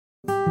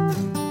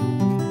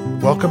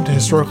Welcome to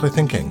Historically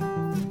Thinking,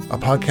 a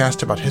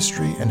podcast about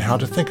history and how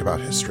to think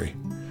about history.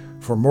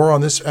 For more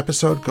on this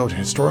episode, go to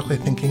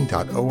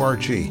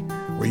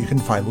historicallythinking.org, where you can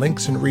find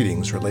links and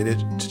readings related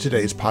to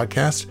today's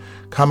podcast,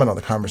 comment on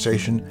the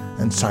conversation,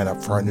 and sign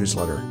up for our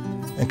newsletter.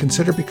 And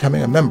consider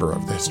becoming a member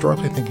of the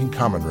Historically Thinking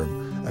Common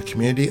Room, a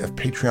community of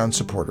Patreon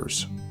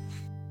supporters.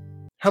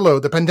 Hello,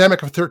 the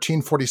pandemic of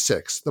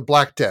 1346, the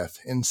Black Death,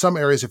 in some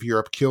areas of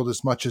Europe killed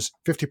as much as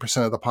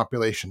 50% of the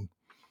population.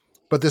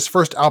 But this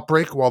first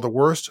outbreak, while the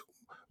worst,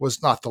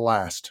 was not the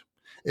last.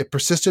 It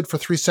persisted for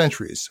 3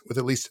 centuries, with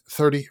at least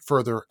 30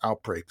 further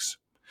outbreaks.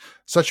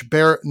 Such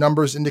bare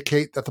numbers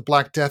indicate that the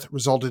Black Death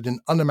resulted in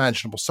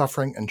unimaginable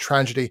suffering and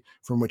tragedy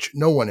from which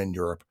no one in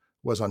Europe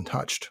was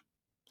untouched.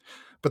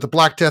 But the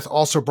Black Death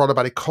also brought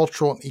about a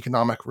cultural and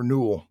economic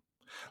renewal.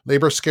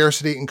 Labor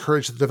scarcity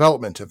encouraged the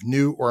development of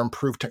new or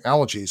improved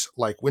technologies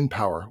like wind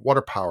power,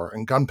 water power,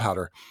 and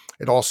gunpowder.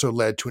 It also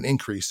led to an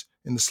increase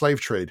in the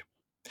slave trade.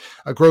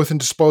 A growth in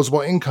disposable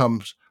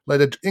incomes led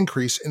to an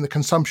increase in the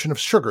consumption of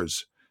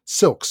sugars,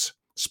 silks,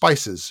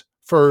 spices,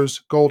 furs,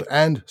 gold,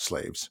 and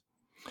slaves.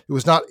 It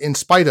was not in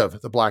spite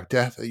of the Black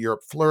Death that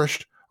Europe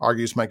flourished,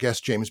 argues my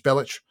guest James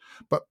Belich,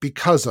 but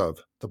because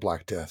of the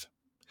Black Death.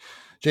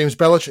 James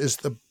Belich is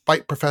the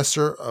Beit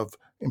Professor of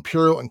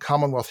Imperial and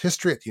Commonwealth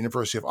History at the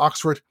University of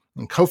Oxford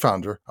and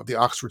co-founder of the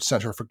Oxford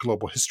Centre for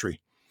Global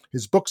History.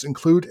 His books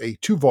include a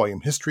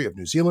 2-volume history of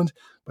New Zealand,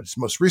 but his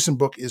most recent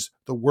book is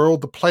The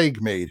World the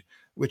Plague Made,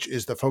 which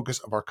is the focus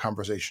of our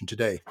conversation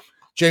today.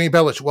 Jamie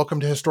Belich, welcome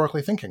to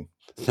Historically Thinking.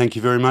 Thank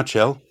you very much,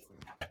 Al.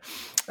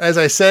 As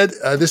I said,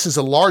 this is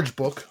a large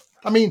book.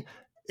 I mean,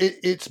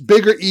 it's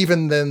bigger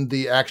even than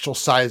the actual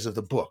size of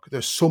the book.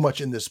 There's so much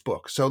in this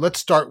book. So let's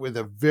start with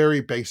a very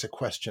basic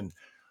question.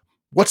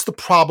 What's the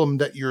problem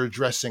that you're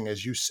addressing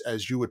as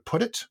you would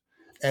put it?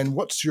 And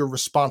what's your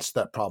response to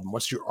that problem?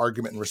 What's your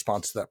argument in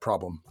response to that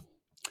problem?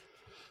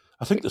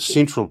 I think the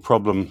central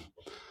problem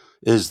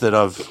is that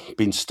I've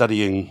been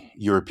studying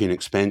European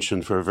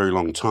expansion for a very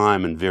long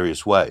time in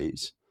various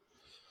ways.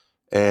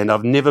 And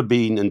I've never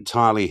been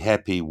entirely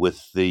happy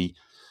with the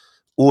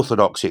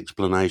orthodox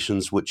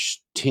explanations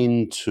which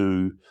tend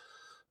to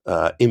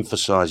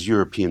emphasize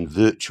European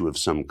virtue of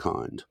some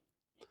kind.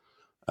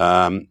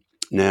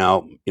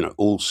 Now,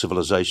 all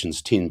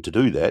civilizations tend to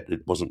do that.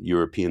 It wasn't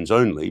Europeans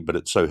only, but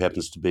it so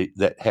happens to be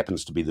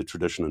the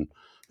tradition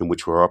in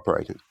which we're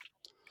operating.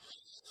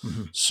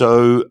 Mm-hmm.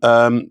 So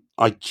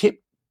I kept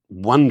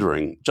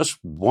wondering just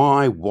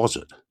why was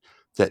it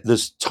that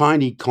this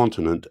tiny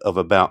continent of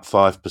about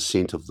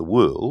 5% of the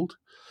world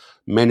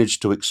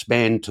managed to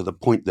expand to the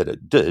point that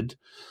it did,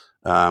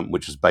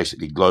 which was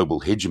basically global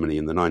hegemony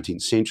in the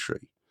 19th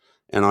century.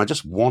 And I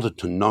just wanted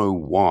to know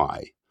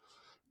why.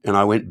 And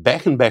I went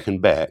back and back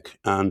and back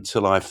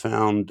until I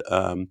found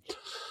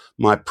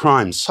my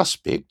prime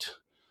suspect,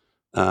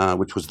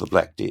 which was the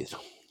Black Death.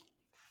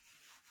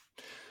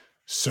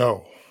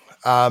 So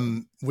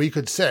we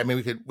could say,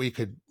 we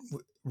could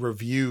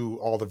review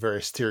all the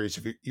various theories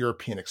of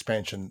European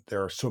expansion.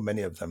 There are so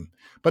many of them,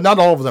 but not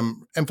all of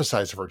them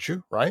emphasize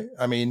virtue, right?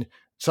 I mean,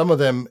 some of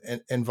them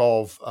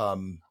involve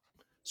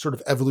sort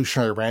of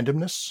evolutionary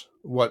randomness,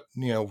 what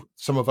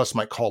some of us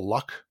might call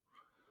luck.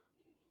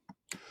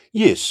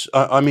 Yes,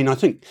 I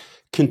think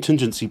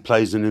contingency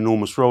plays an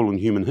enormous role in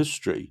human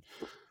history,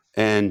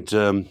 and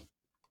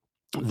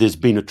there's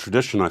been a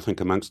tradition, I think,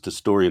 amongst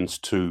historians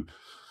to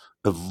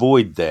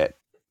avoid that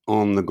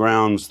on the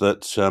grounds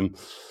that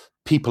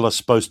people are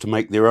supposed to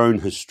make their own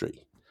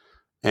history.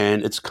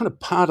 And it's kind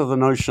of part of the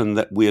notion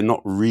that we're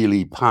not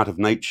really part of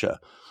nature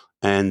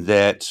and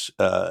that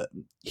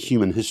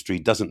human history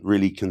doesn't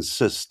really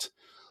consist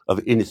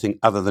of anything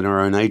other than our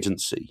own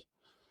agency.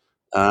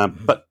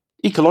 But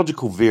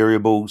ecological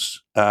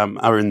variables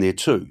are in there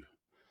too,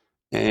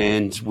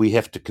 and we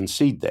have to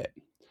concede that.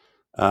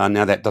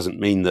 Now, that doesn't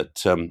mean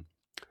that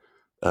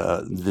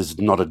there's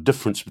not a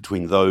difference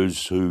between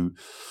those who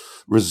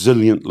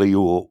resiliently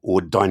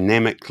or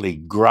dynamically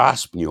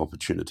grasp new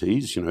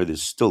opportunities.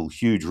 There's still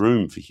huge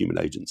room for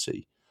human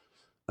agency.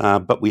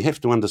 But we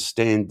have to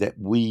understand that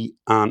we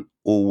aren't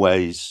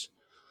always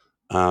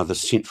the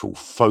central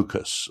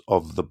focus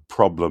of the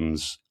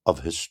problems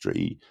of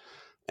history,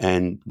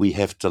 and we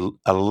have to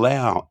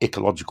allow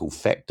ecological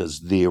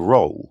factors their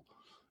role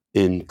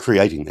in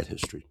creating that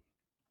history.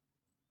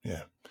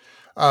 Yeah.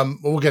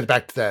 We'll get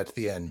back to that at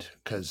the end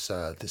because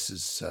this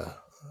is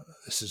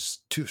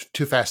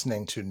too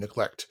fascinating to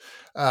neglect.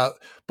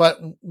 But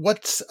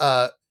what's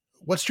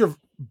your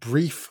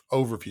brief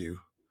overview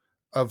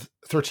of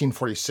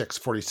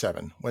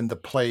 1346-47 when the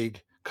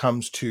plague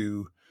comes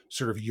to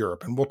sort of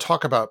Europe? And we'll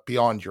talk about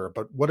beyond Europe,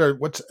 but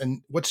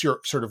what's your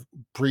sort of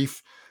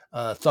brief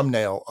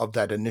thumbnail of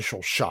that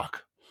initial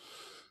shock?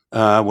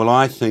 Well,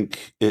 I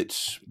think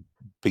it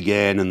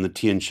began in the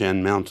Tian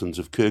Shan mountains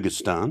of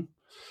Kyrgyzstan.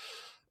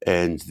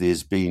 And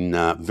there's been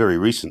very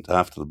recent,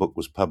 after the book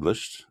was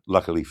published,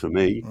 luckily for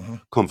me,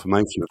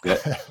 confirmation of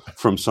that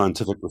from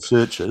scientific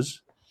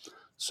researchers.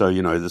 So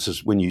this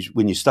is when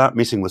you start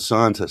messing with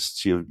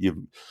scientists, you're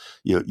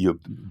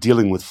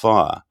dealing with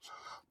fire.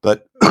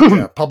 But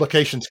yeah,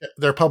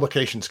 their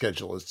publication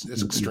schedule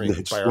is extreme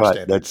that's by our right.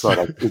 standards. That's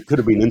right. It could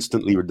have been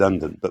instantly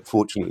redundant, but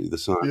fortunately, the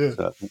Yeah.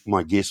 science,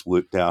 my guess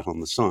worked out on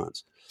the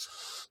science.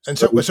 And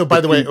so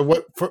by the way,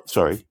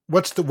 sorry,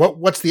 what's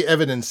the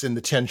evidence in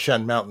the Tian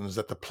Shan Mountains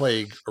that the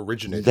plague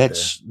originated there?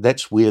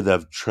 That's where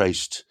they've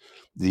traced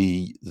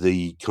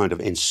the kind of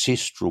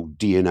ancestral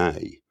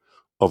DNA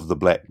of the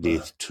Black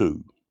Death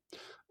too.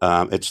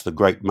 It's the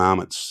great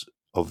marmots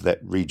of that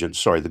region.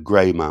 Sorry, the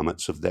grey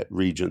marmots of that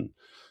region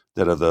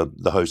that are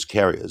the host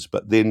carriers.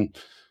 But then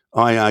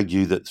I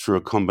argue that through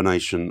a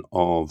combination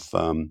of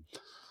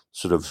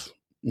sort of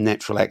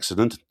natural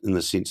accident, in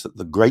the sense that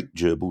the great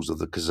gerbils of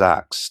the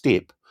Kazakh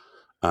steppe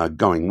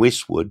going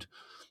westward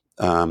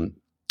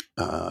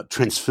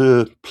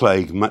transfer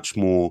plague much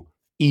more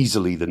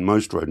easily than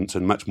most rodents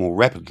and much more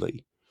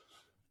rapidly.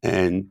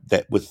 And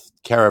that with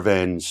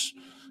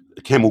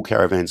camel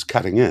caravans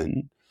cutting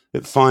in,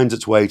 it finds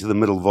its way to the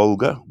middle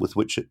Volga, with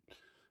which it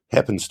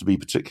happens to be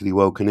particularly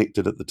well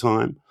connected at the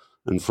time.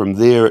 And from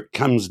there, it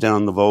comes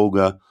down the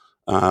Volga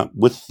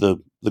with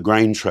the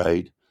grain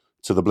trade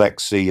to the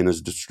Black Sea and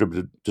is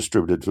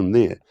distributed from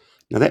there.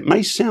 Now, that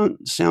may sound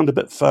a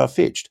bit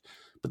far-fetched,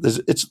 but this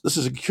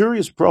is a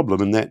curious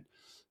problem in that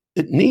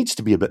it needs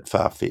to be a bit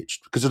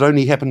far-fetched because it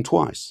only happened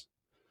twice.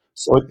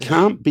 So it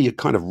can't be a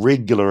kind of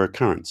regular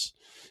occurrence.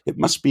 It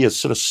must be a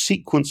sort of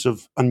sequence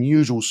of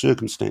unusual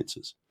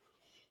circumstances.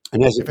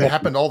 And if it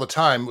happened all the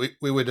time,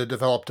 we would have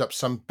developed up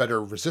some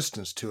better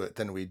resistance to it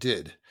than we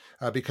did,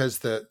 because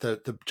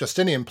the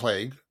Justinian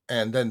plague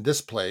and then this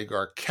plague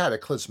are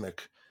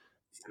cataclysmic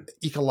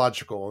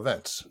ecological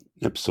events.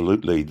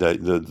 Absolutely, the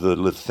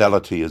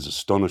lethality is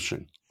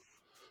astonishing.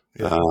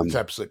 Yeah, it's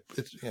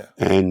absolutely. Yeah.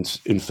 And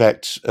in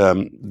fact,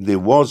 there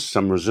was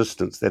some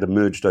resistance that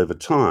emerged over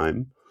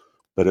time,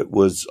 but it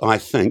was, I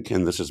think,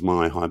 and this is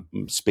my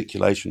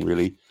speculation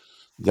really,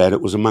 that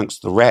it was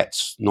amongst the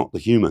rats, not the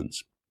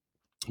humans,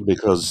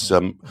 because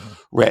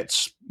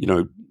rats,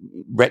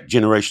 rat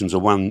generations are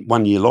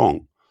one year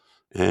long,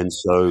 and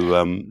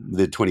so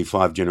there are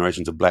 25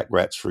 generations of black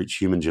rats for each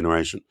human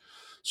generation.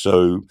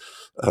 So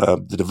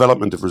the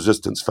development of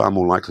resistance far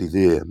more likely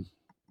there.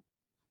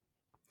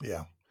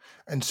 Yeah.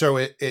 And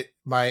so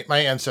my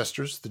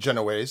ancestors, the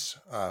Genoese,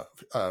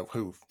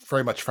 who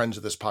very much friends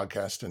of this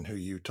podcast and who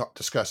you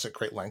discuss at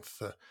great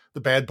length,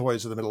 the bad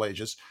boys of the Middle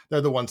Ages,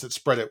 they're the ones that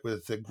spread it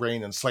with the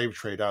grain and slave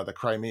trade out of the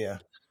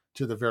Crimea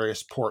to the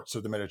various ports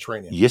of the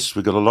Mediterranean. Yes,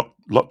 we've got a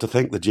lot to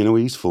thank the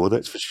Genoese for,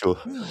 that's for sure.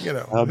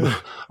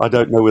 I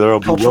don't know whether I'll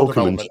be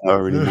welcome in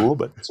Shower anymore,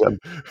 but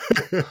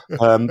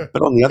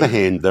on the other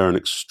hand, they're an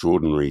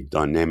extraordinary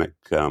dynamic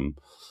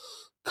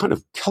kind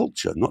of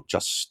culture, not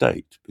just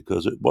state,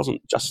 because it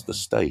wasn't just the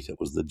state; it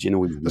was the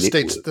Genoese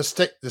network.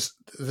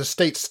 The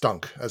state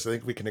stunk, as I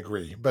think we can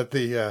agree. But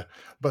the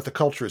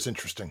culture is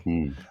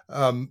interesting.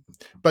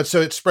 But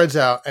so it spreads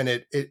out,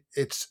 and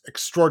it's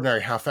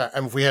extraordinary how fast.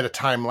 And if we had a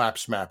time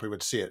lapse map, we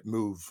would see it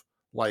move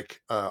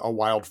like a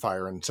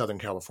wildfire in Southern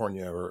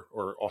California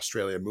or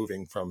Australia,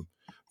 moving from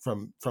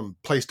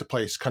place to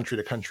place, country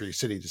to country,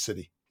 city to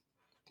city,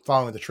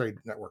 following the trade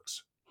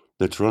networks.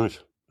 That's right.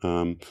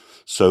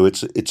 So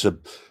it's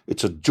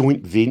a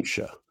joint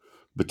venture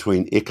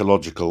between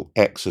ecological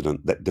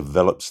accident that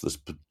develops this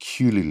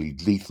peculiarly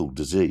lethal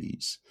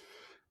disease,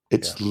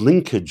 its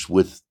linkage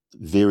with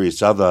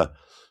various other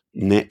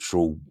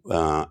natural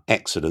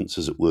accidents,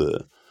 as it were,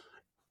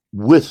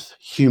 with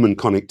human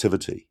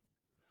connectivity.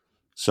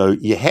 So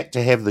you had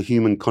to have the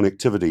human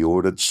connectivity,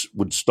 or it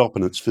would stop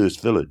in its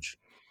first village.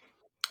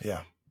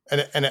 Yeah,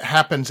 and it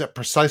happens at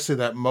precisely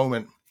that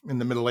moment in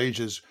the Middle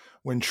Ages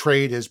when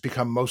trade has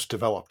become most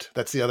developed.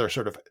 That's the other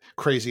sort of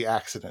crazy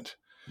accident.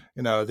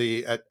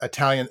 The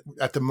Italian,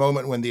 at the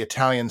moment when the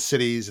Italian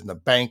cities and the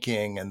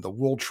banking and the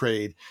wool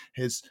trade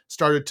has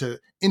started to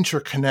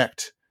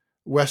interconnect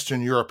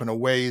Western Europe in a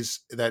ways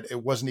that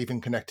it wasn't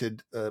even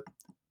connected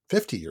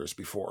 50 years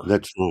before.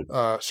 That's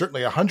right.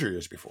 Certainly 100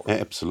 years before.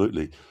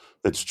 Absolutely.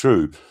 That's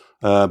true.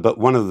 But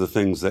one of the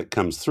things that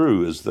comes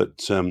through is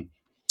that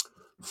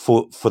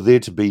for there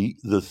to be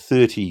the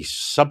 30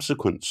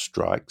 subsequent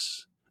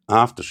strikes,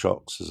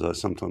 aftershocks, as I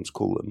sometimes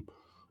call them,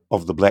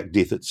 of the Black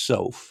Death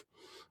itself,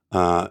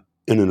 in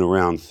and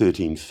around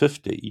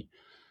 1350,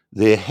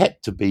 there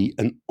had to be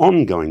an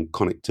ongoing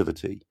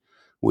connectivity,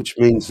 which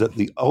means that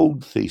the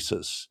old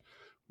thesis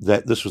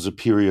that this was a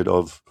period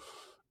of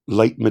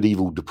late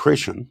medieval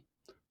depression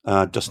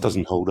just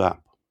doesn't hold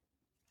up.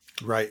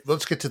 Right.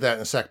 Let's get to that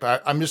in a sec.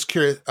 But I'm just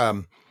curious,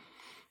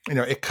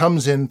 it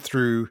comes in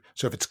through,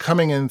 so if it's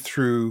coming in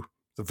through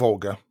the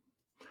Volga,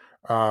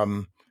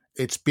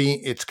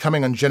 it's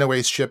coming on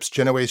Genoese ships.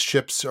 Genoese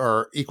ships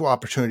are equal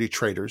opportunity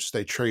traders.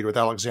 They trade with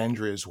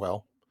Alexandria as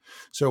well.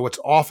 So what's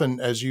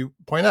often, as you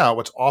point out,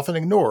 what's often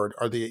ignored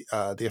are the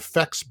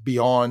effects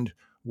beyond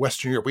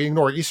Western Europe. We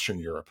ignore Eastern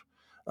Europe,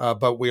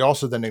 but we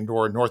also then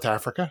ignore North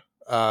Africa,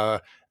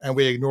 and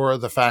we ignore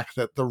the fact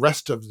that the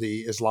rest of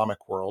the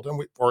Islamic world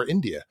or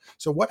India.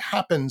 So what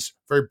happens,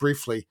 very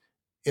briefly,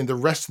 in the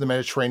rest of the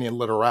Mediterranean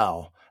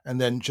littoral,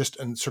 and then just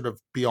and sort of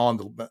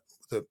beyond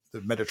the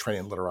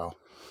Mediterranean littoral?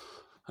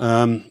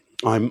 I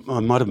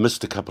might have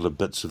missed a couple of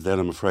bits of that,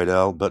 I'm afraid,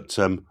 Al, but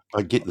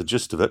I get the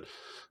gist of it.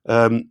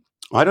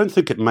 I don't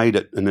think it made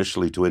it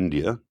initially to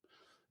India.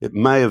 It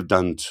may have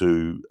done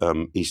to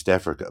East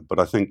Africa, but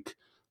I think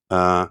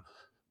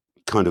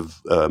kind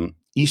of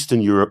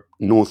Eastern Europe,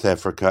 North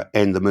Africa,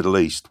 and the Middle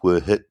East were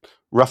hit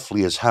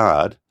roughly as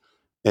hard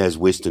as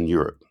Western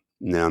Europe.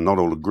 Now, not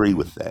all agree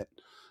with that.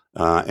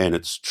 And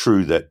it's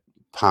true that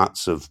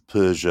parts of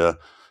Persia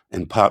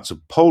and parts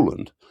of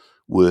Poland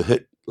were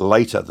hit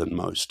later than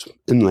most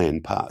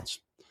inland parts.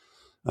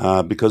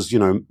 Because,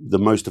 the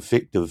most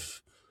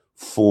effective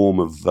form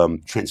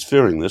of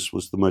transferring this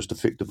was the most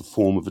effective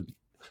form of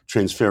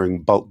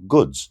transferring bulk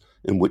goods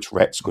in which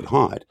rats could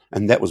hide.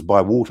 And that was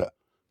by water,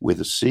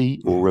 whether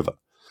sea or river.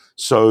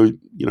 So,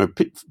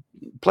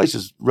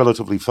 places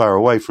relatively far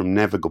away from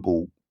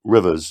navigable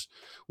rivers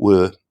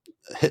were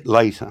hit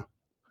later.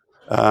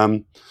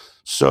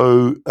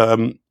 So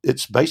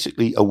it's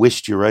basically a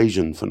West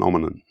Eurasian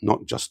phenomenon,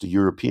 not just a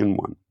European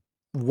one.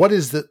 What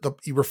is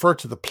you refer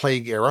to the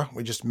plague era?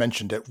 We just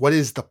mentioned it. What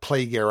is the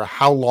plague era?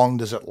 How long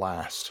does it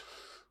last?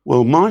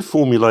 Well, my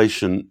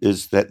formulation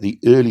is that the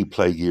early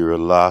plague era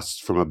lasts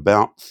from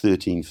about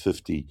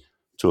 1350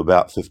 to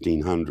about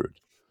 1500,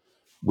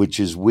 which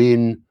is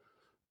when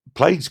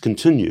plagues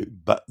continue,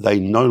 but they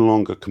no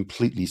longer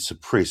completely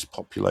suppress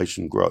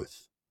population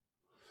growth.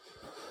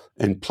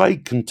 And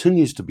plague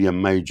continues to be a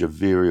major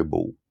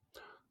variable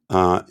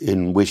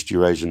in West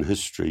Eurasian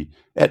history,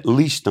 at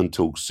least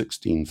until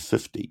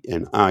 1650,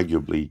 and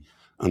arguably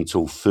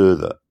until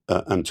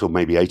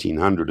maybe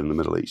 1800 in the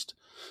Middle East.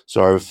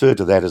 So I refer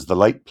to that as the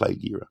late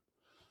plague era.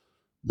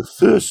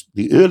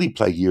 The early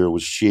plague era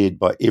was shared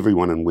by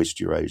everyone in West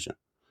Eurasia.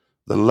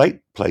 The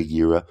late plague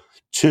era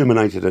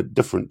terminated at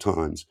different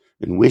times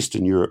in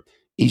Western Europe,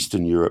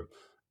 Eastern Europe,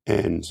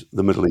 and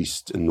the Middle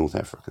East and North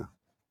Africa.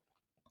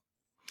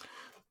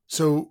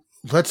 So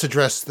let's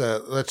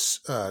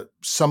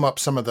sum up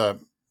some of the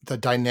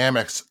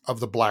dynamics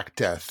of the Black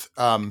Death.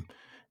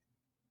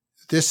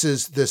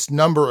 This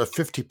number of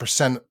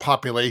 50%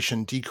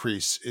 population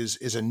decrease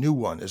is a new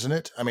one, isn't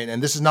it? I mean,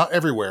 and this is not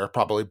everywhere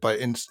probably, but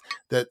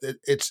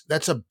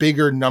that's a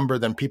bigger number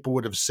than people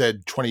would have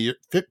said 20 years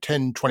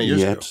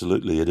ago.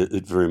 Absolutely.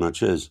 It very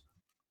much is.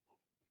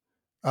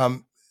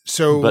 But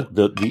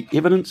the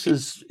evidence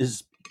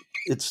is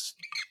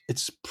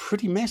it's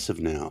pretty massive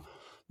now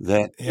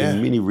that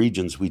in many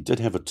regions we did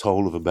have a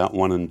toll of about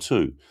 1 in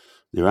 2.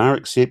 There are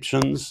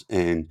exceptions,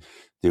 and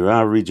there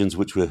are regions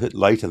which were hit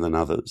later than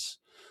others,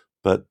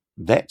 but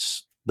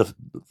that's the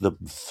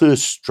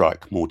first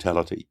strike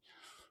mortality.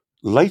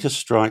 Later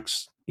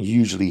strikes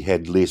usually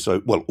had less,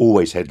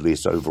 always had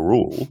less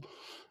overall,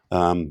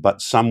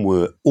 but some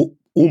were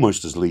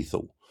almost as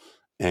lethal,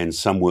 and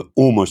some were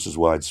almost as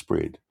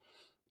widespread.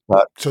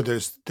 So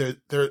there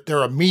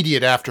are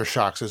immediate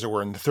aftershocks, as it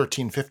were, in the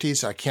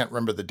 1350s. I can't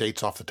remember the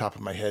dates off the top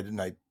of my head,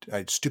 and I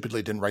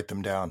stupidly didn't write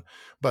them down.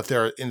 But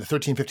there, in the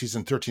 1350s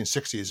and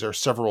 1360s, there are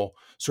several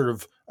sort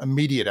of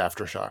immediate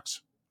aftershocks.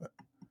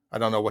 I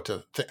don't know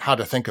how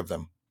to think of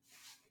them.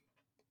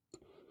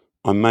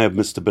 I may have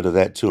missed a bit of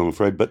that too, I'm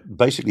afraid. But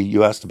basically,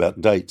 you asked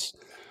about dates.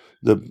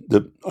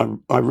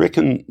 I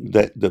reckon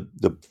that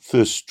the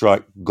first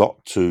strike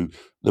got to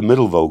the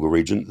Middle Volga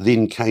region,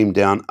 then came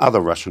down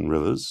other Russian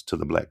rivers to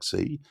the Black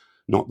Sea,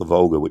 not the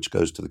Volga, which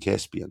goes to the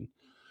Caspian,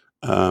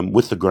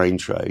 with the grain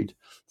trade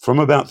from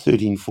about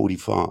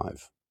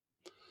 1345.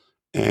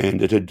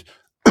 And it had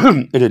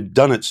it had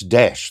done its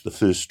dash, the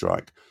first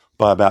strike,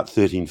 by about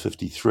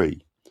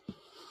 1353.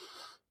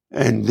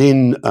 And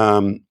then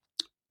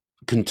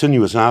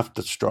continuous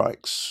after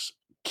strikes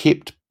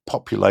kept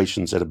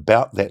populations at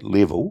about that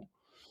level.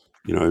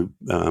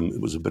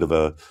 It was a bit of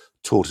a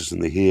tortoise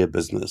and the hare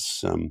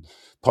business.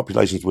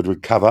 Populations would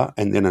recover,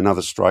 and then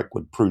another strike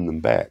would prune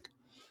them back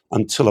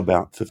until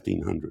about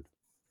 1500.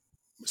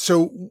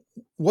 So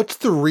what's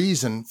the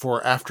reason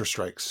for after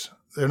strikes?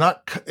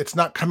 It's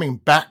not coming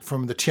back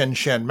from the Tian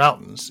Shan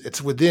Mountains.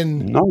 It's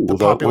within the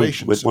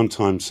population. At one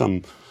time,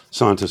 some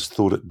scientists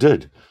thought it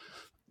did.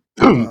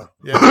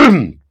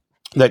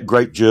 That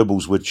great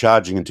gerbils were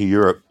charging into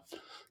Europe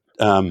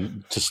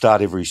to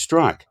start every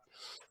strike.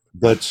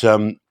 But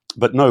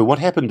no, what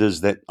happened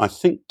is that I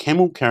think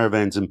camel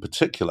caravans in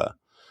particular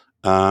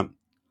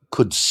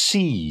could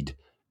seed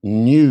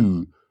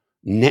new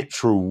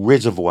natural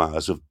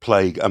reservoirs of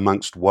plague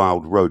amongst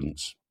wild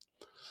rodents.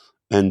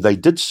 And they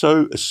did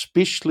so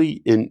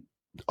especially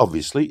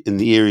obviously in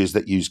the areas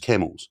that use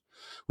camels,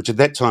 which at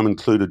that time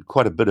included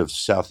quite a bit of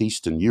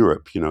southeastern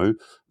Europe,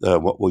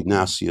 what we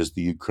now see as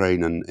the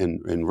Ukraine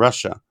and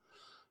Russia,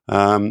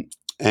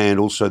 and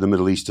also the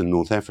Middle East and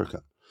North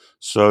Africa.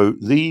 So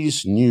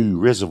these new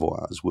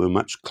reservoirs were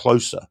much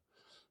closer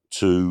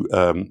to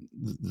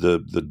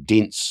the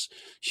dense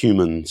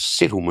human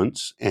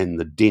settlements and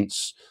the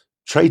dense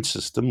trade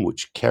system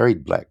which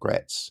carried black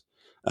rats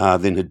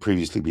than had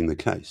previously been the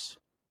case.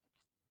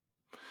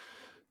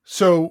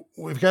 So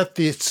we've got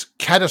this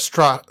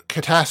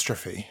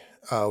catastrophe,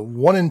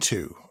 1 in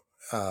 2,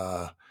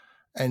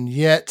 and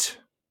yet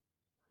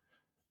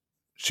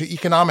to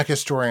economic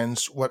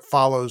historians, what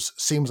follows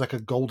seems like a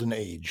golden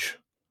age.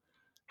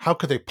 How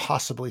could they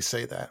possibly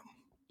say that?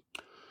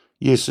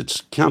 Yes,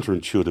 it's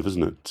counterintuitive,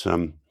 isn't it?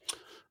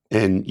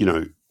 And,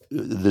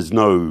 there's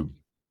no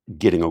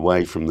getting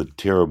away from the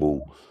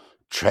terrible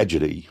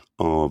tragedy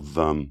of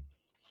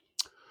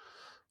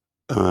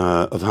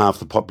half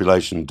the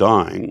population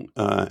dying.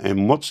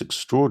 And what's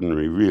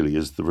extraordinary, really,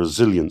 is the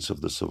resilience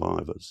of the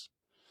survivors.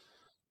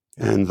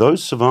 Yeah. And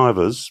those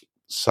survivors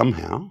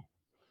somehow,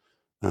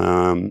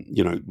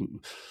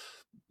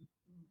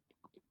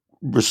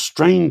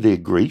 restrained their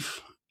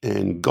grief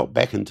and got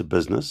back into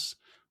business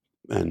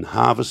and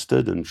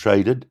harvested and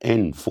traded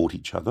and fought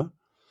each other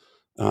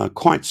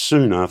quite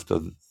soon after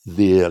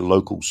their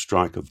local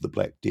strike of the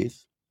Black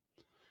Death.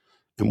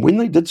 And when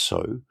they did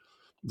so,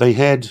 they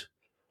had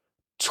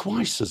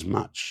twice as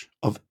much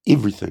of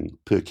everything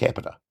per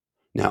capita.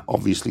 Now,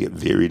 obviously, it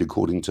varied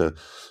according to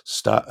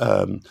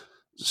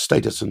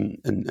status and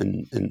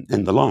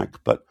the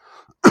like, but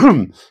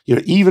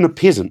even a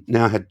peasant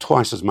now had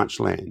twice as much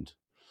land,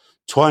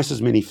 twice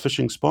as many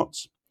fishing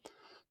spots,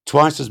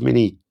 twice as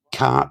many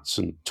carts,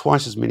 and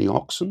twice as many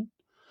oxen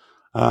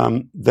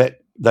that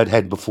they'd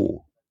had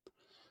before.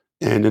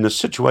 And in a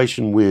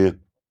situation where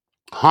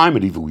high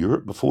medieval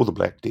Europe, before the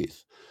Black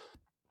Death,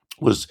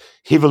 was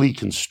heavily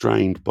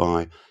constrained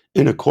by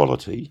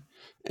inequality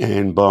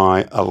and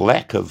by a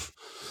lack of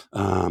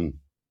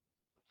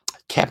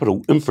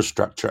capital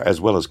infrastructure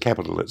as well as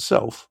capital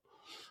itself,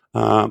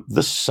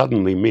 this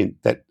suddenly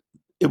meant that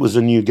it was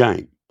a new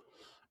game.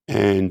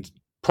 And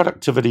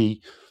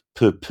productivity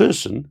per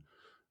person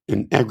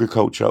in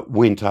agriculture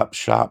went up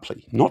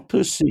sharply, not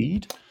per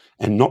seed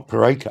and not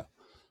per acre,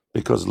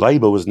 because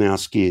labour was now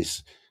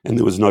scarce and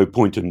there was no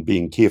point in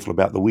being careful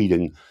about the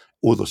weeding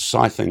or the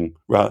scything.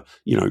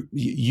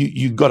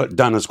 You got it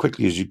done as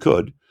quickly as you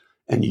could,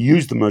 and you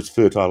used the most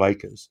fertile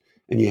acres,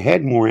 and you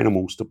had more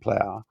animals to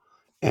plough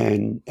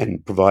and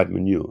provide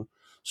manure.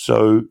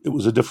 So it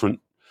was a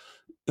different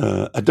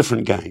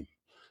game.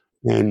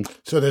 And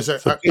so there's a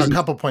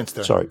couple points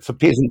there. Sorry, for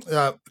peasants.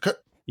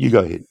 You go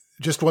ahead.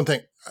 Just one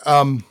thing.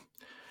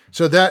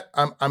 So that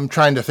I'm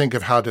trying to think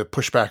of how to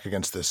push back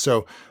against this.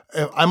 So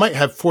I might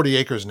have 40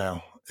 acres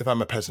now if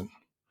I'm a peasant,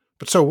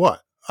 but so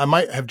what? I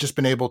might have just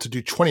been able to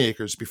do 20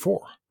 acres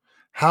before.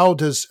 How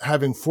does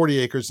having 40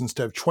 acres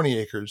instead of 20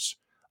 acres,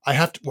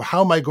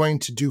 how am I going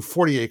to do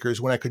 40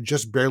 acres when I could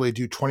just barely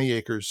do 20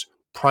 acres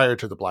prior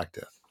to the Black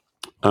Death?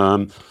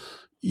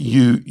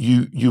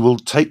 You will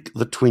take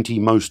the 20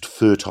 most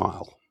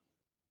fertile.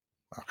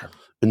 Okay.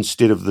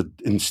 Instead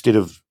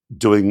of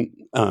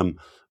doing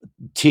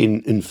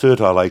 10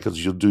 infertile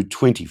acres, you'll do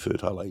 20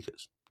 fertile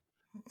acres.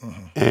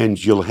 Mm-hmm.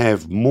 And you'll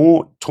have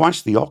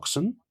twice the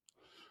oxen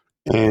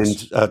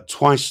and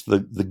twice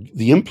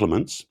the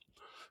implements,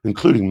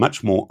 including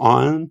much more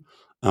iron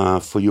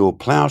for your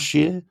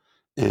ploughshare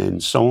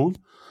and so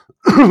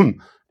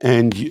on.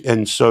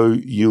 and so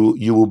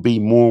you will be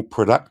more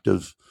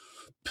productive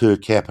per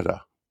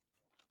capita.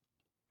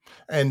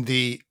 And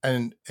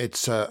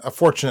it's a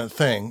fortunate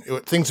thing.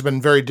 Things have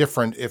been very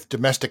different if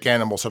domestic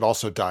animals had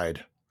also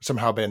died,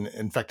 somehow been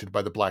infected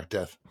by the Black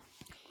Death.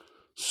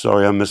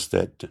 Sorry, I missed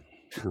that.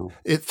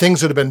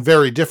 Things would have been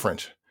very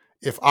different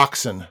if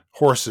oxen,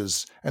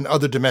 horses, and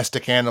other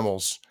domestic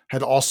animals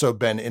had also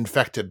been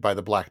infected by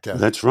the Black Death.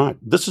 That's right.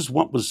 This is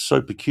what was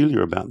so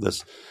peculiar about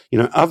this.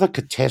 Other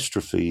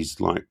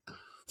catastrophes like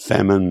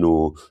famine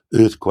or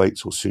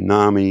earthquakes or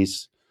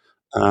tsunamis,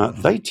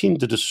 they tend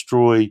to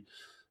destroy,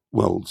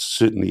 well,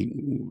 certainly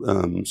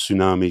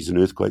tsunamis and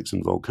earthquakes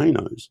and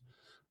volcanoes,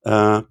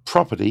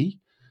 property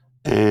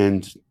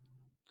and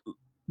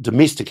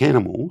domestic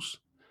animals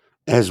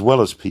as well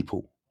as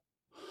people.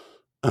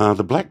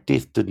 The Black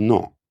Death did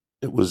not.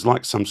 It was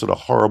like some sort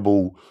of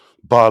horrible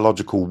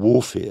biological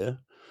warfare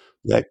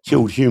that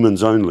killed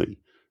humans only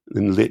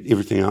and left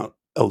everything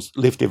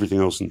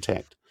else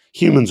intact.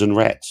 Humans and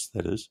rats,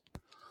 that is.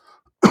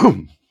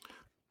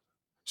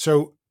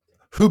 So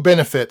who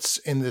benefits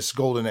in this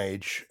golden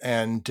age,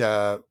 and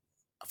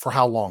for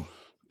how long?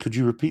 Could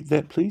you repeat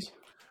that, please?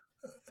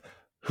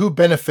 Who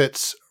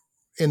benefits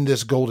in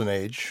this golden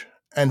age,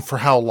 and for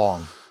how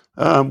long?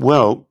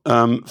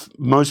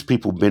 Most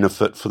people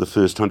benefit for the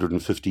first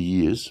 150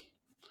 years,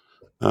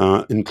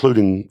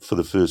 including for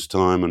the first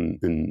time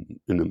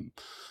in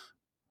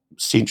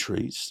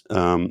centuries,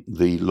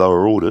 the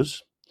lower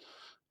orders.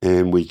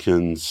 And we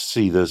can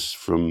see this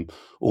from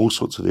all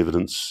sorts of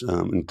evidence,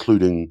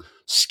 including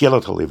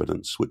skeletal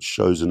evidence, which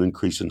shows an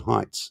increase in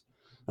heights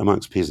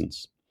amongst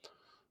peasants.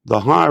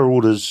 The higher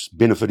orders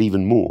benefit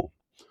even more,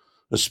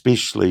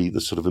 especially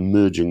the sort of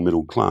emerging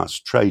middle class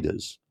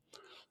traders.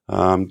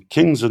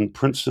 Kings and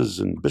princes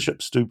and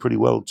bishops do pretty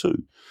well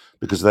too,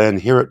 because they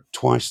inherit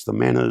twice the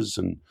manors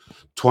and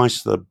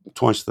twice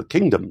the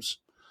kingdoms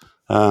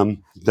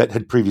that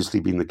had previously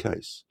been the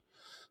case.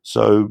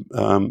 So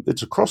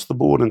it's across the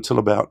board until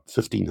about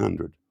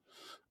 1500.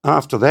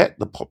 After that,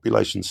 the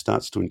population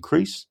starts to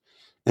increase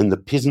and the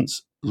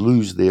peasants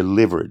lose their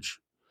leverage.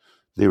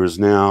 There is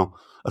now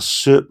a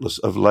surplus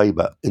of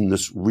labour in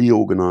this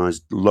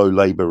reorganised low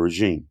labour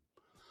regime.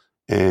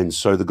 And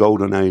so the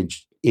Golden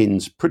Age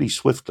ends pretty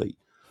swiftly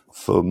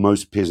for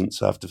most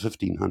peasants after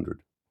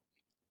 1500.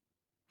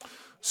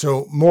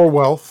 So more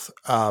wealth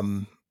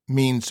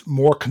means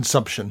more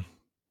consumption.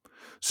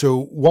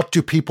 So what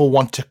do people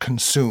want to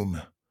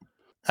consume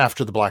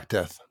after the Black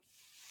Death?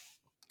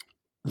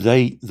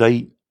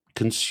 They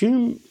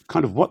consume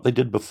kind of what they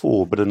did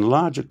before, but in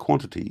larger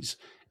quantities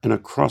and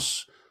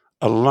across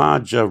a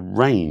larger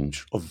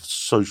range of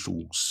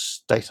social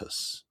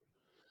status.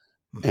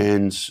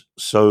 And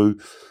so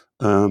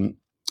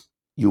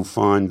you'll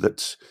find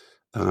that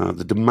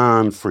the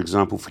demand, for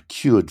example, for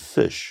cured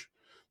fish,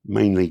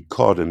 mainly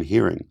cod and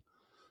herring,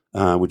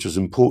 which is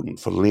important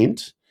for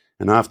Lent.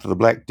 And after the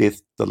Black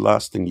Death, the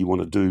last thing you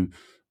want to do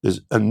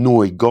is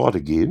annoy God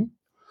again.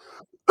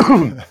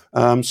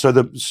 So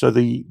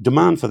the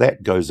demand for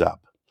that goes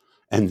up,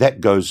 and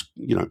that goes,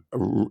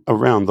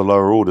 around the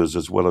lower orders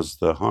as well as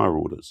the higher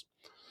orders.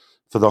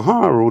 For the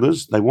higher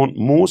orders, they want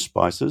more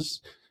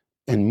spices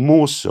and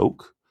more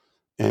silk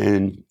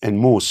and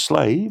more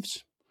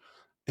slaves,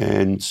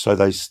 and so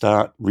they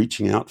start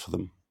reaching out for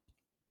them.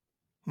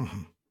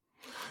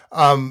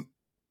 Mm-hmm.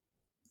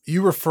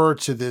 You refer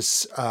to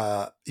this.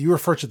 You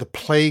refer to the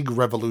plague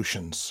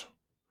revolutions.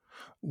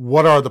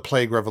 What are the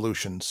plague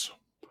revolutions?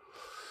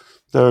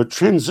 The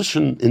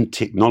transition in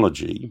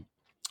technology,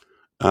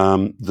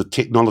 the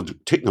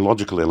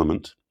technological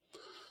element.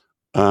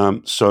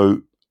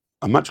 So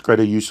a much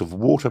greater use of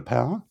water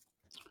power,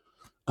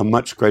 a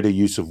much greater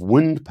use of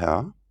wind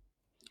power,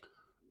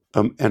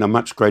 and a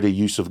much greater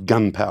use of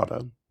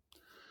gunpowder,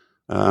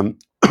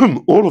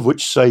 all of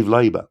which save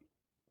labour.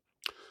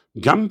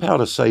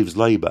 Gunpowder saves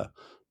labour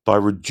by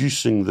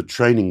reducing the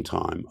training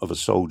time of a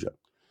soldier.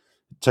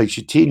 It takes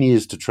you 10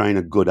 years to train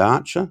a good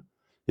archer.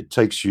 It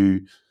takes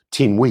you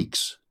 10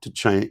 weeks to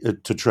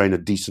train a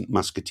decent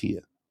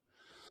musketeer.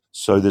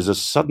 So there's a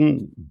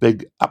sudden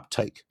big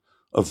uptake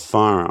of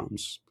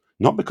firearms,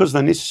 not because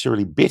they're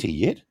necessarily better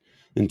yet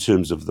in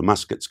terms of the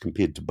muskets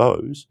compared to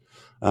bows,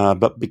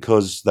 but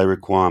because they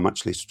require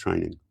much less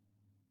training.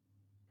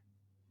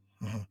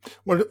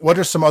 Mm-hmm. What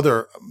are some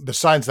other,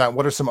 besides that,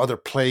 what are some other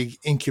plague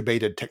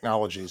incubated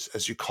technologies,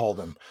 as you call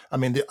them? I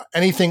mean,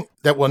 anything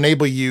that will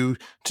enable you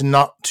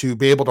to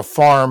be able to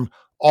farm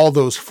all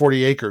those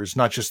 40 acres,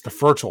 not just the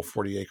fertile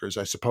 40 acres,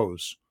 I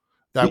suppose.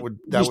 That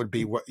would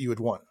be what you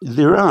would want.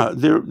 There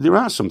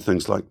are some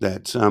things like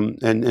that, and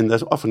they're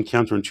often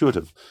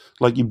counterintuitive.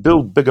 Like you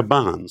build bigger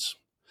barns.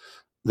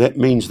 That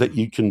means that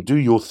you can do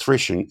your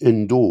threshing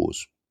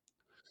indoors,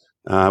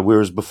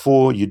 whereas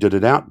before you did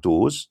it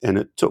outdoors, and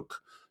it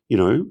took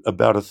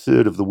about a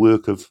third of the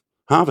work of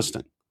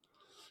harvesting.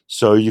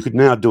 So you could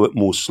now do it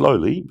more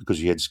slowly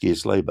because you had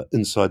scarce labour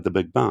inside the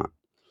big barn.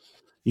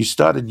 You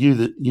started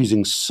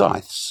using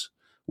scythes,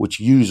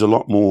 which use a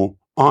lot more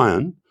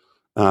iron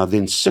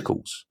than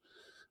sickles.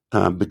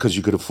 Because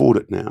you could afford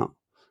it now.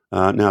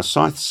 Now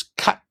scythes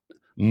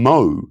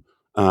mow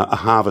a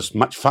harvest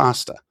much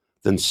faster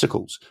than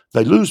sickles.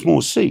 They lose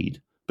more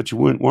seed, but you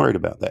weren't worried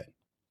about that.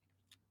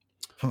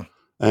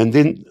 And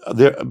then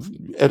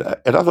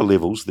at other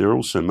levels, there are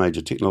also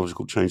major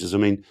technological changes. I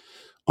mean,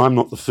 I'm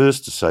not the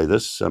first to say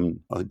this.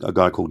 A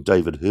guy called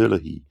David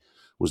Herlihy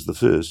was the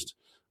first.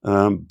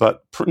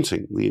 But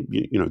printing,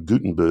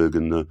 Gutenberg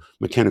and the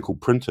mechanical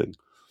printing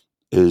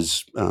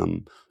is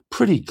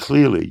pretty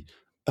clearly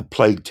a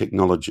plague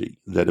technology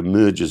that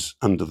emerges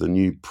under the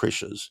new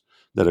pressures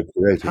that are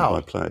created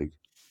by plague.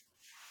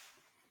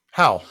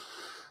 How?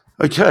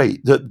 Okay,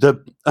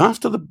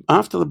 after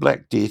the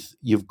Black Death,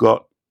 you've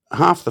got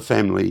half the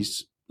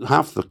families,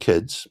 half the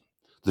kids,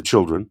 the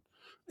children,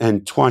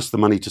 and twice the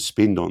money to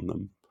spend on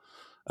them,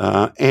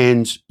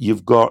 and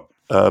you've got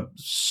a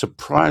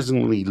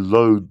surprisingly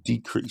low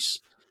decrease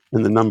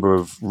in the number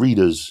of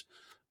readers,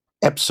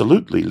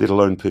 absolutely, let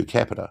alone per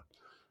capita.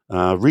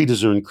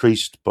 Readers are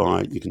increased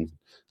by, you can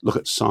look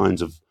at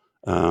signs of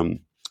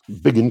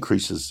big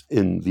increases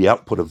in the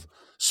output of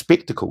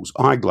spectacles,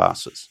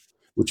 eyeglasses,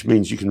 which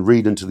means you can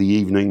read into the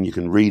evening, you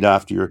can read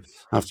after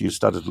you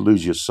started to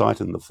lose your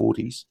sight in the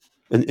 40s,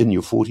 in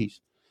your 40s.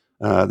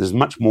 There's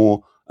much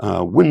more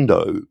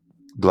window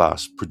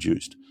glass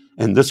produced,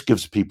 and this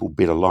gives people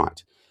better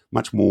light,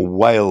 much more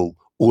whale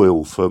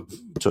oil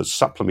to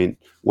supplement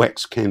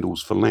wax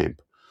candles for lamp.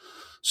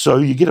 So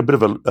you get a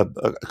bit of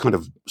a kind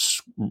of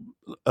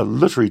a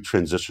literary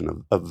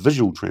transition, a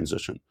visual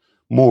transition,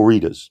 more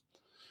readers.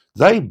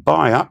 They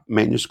buy up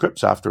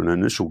manuscripts after an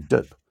initial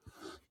dip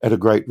at a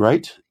great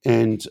rate,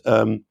 and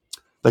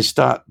they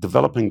start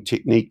developing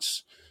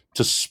techniques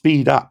to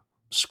speed up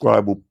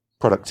scribal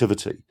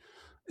productivity.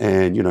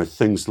 And,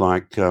 things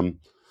like, I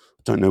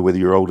don't know whether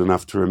you're old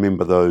enough to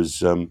remember those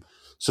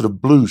sort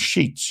of blue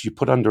sheets you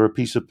put under a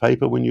piece of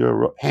paper when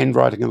you're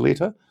handwriting a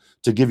letter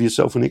to give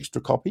yourself an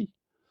extra copy.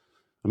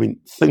 I mean,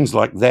 things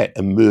like that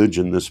emerge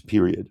in this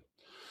period.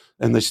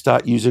 And they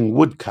start using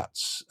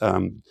woodcuts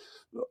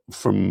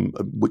from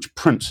which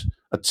print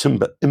a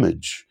timber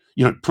image,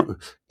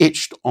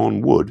 etched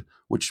on wood,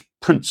 which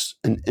prints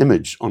an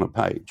image on a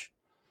page.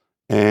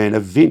 And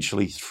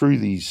eventually, through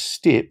these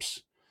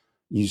steps,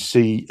 you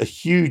see a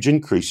huge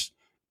increase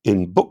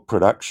in book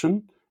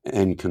production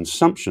and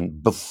consumption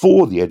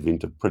before the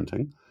advent of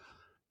printing,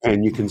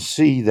 and you can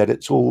see that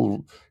it's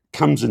all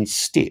comes in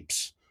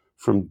steps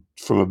from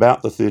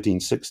about the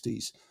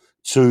 1360s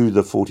to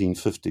the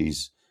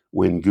 1450s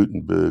when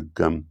Gutenberg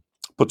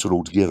puts it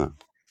all together.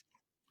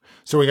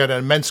 So we got an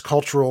immense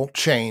cultural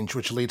change,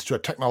 which leads to a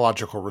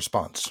technological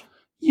response.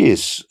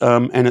 Yes,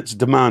 and it's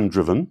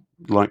demand-driven,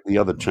 like the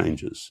other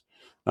changes.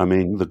 I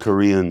mean, the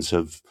Koreans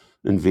have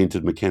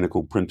invented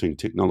mechanical printing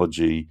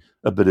technology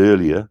a bit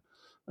earlier,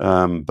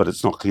 but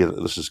it's not clear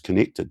that this is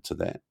connected to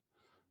that.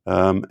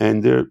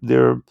 And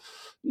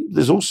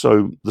there's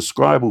also the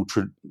scribal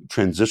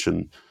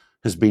transition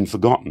has been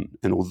forgotten.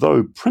 And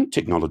although print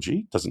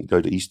technology doesn't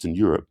go to Eastern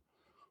Europe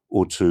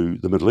or to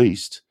the Middle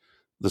East,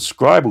 the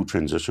scribal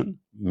transition,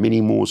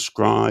 many more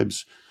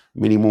scribes,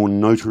 many more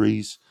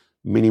notaries,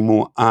 many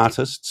more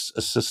artists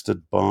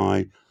assisted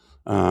by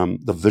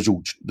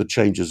the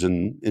changes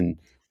in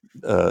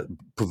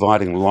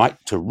providing light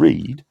to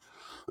read,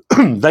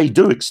 they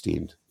do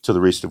extend to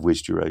the rest of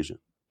West Eurasia.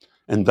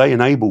 And they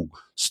enable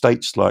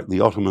states like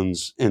the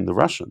Ottomans and the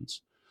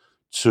Russians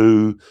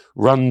to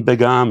run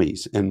big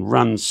armies and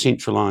run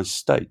centralized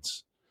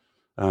states.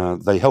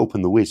 They help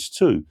in the West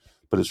too,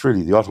 but it's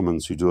really the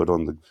Ottomans who do it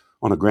on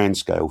a grand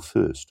scale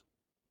first.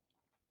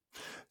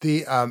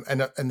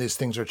 And these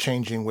things are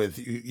changing with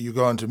you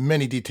go into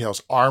many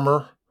details: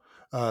 armor,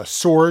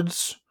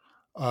 swords.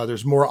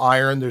 There's more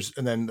iron.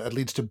 And then that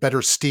leads to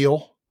better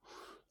steel.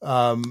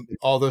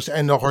 All those,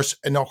 and of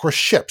course,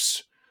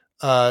 ships.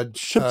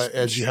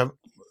 As you have.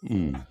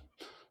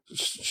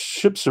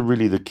 Ships are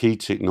really the key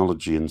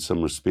technology in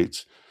some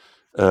respects.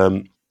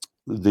 There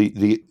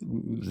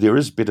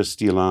is better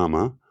steel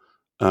armor,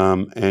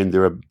 and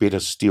there are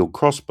better steel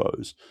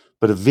crossbows,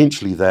 but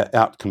eventually they're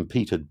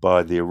outcompeted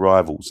by their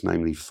rivals,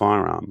 namely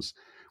firearms,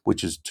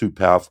 which are too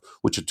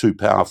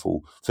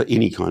powerful for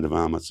any kind of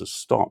armor to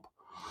stop.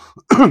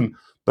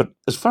 But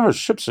as far as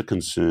ships are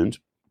concerned,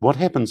 what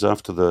happens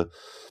after the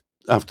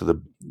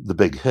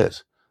big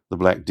hit, the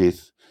Black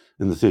Death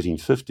in the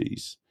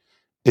 1350s,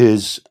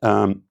 is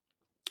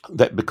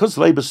that because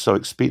labour's so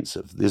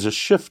expensive, there's a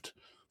shift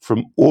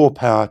from oar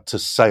power to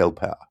sail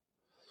power,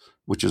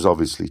 which is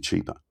obviously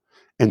cheaper,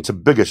 and to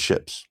bigger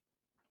ships,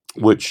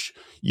 which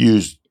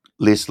use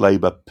less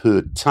labour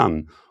per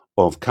ton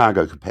of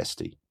cargo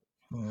capacity.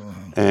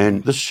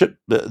 And this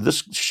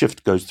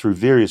shift goes through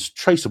various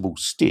traceable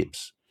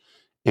steps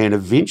and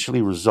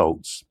eventually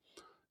results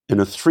in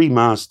a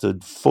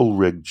 3-masted,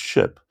 full-rigged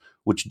ship,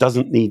 which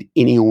doesn't need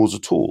any oars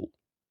at all.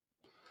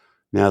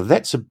 Now,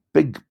 that's a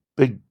big,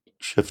 big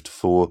shift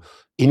for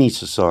any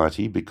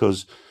society,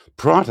 because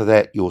prior to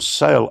that, your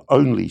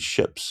sail-only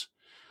ships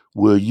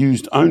were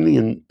used only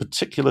in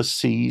particular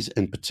seas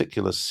and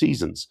particular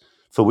seasons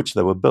for which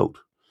they were built.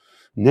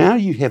 Now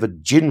you have a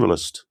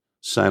generalist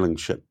sailing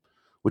ship,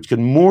 which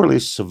can more or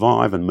less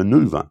survive and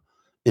maneuver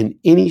in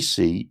any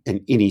sea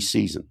and any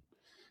season.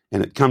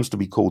 And it comes to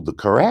be called the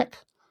carrack,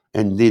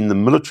 and then the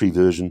military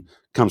version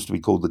comes to be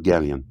called the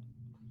galleon.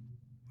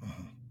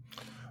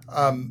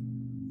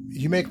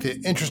 You make the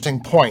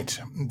interesting point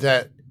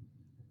that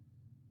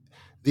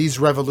these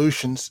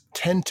revolutions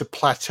tend to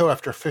plateau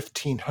after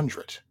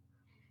 1500.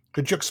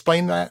 Could you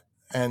explain that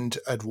and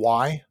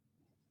why?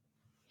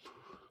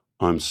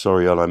 I'm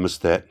sorry, I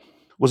missed that.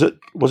 Was it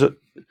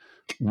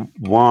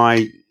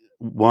why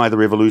the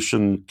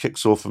revolution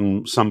kicks off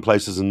in some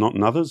places and not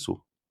in others?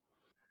 Or?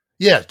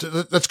 Yeah,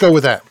 let's go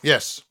with that.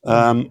 Yes.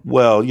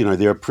 Well,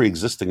 there are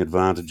pre-existing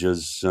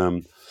advantages.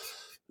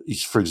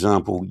 For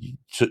example,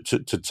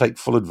 to take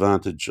full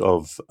advantage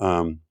of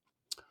the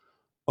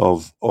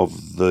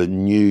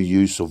new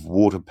use of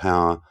water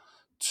power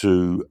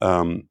to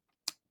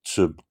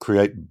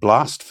create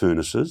blast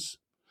furnaces,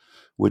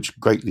 which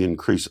greatly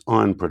increase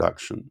iron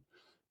production,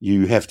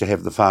 you have to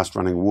have the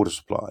fast-running water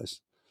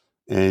supplies,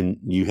 and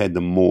you had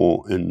them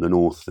more in the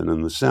north than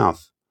in the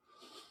south.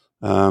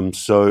 And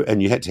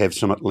you had to have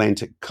some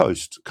Atlantic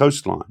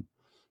coastline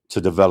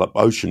to develop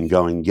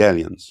ocean-going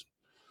galleons.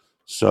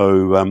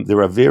 So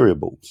there are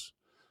variables,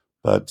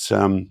 but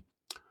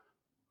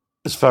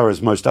as far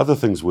as most other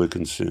things were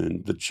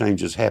concerned, the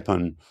changes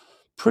happen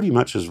pretty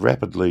much as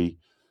rapidly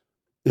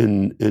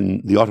in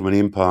the Ottoman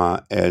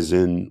Empire as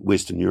in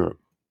Western Europe.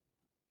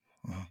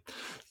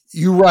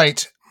 You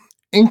write,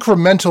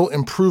 incremental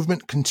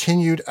improvement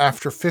continued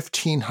after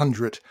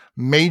 1500.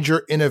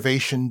 Major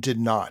innovation did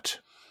not.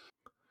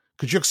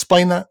 Could you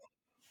explain that?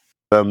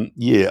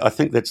 Yeah, I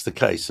think that's the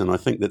case. And I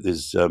think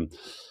that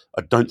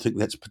I don't think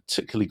that's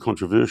particularly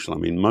controversial. I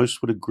mean, most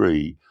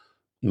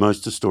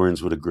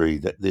historians would agree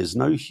that there's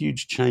no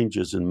huge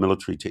changes in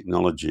military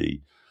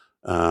technology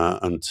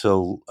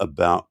until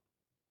about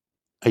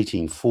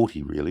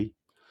 1840, really.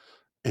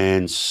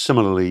 And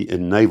similarly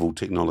in naval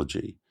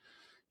technology,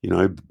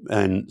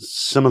 and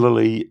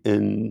similarly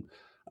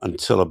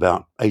until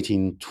about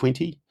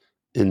 1820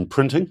 in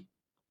printing,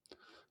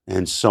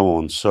 and so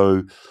on.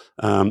 So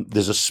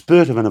there's a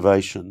spurt of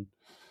innovation,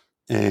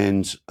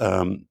 and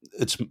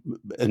it's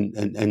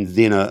and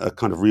then a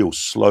kind of real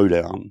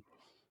slowdown,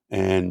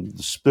 and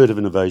the spurt of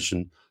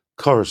innovation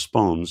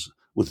corresponds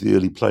with the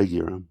early plague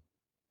era.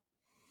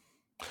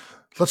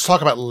 Let's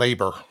talk about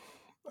labor.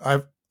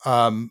 I've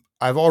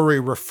already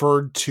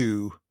referred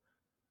to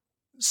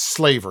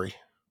slavery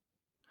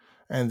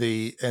and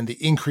the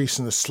increase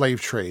in the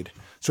slave trade.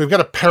 So we've got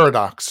a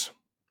paradox.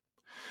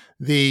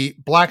 The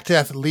Black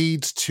Death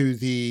leads to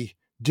the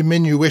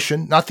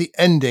diminution, not the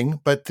ending,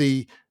 but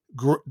the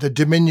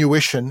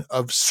diminution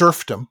of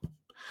serfdom.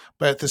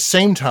 But at the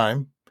same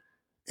time,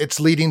 it's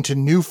leading to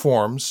new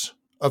forms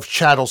of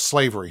chattel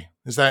slavery.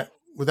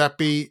 Would that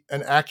be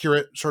an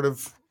accurate sort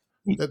of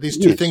that these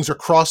two things are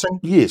crossing?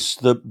 Yes,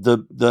 the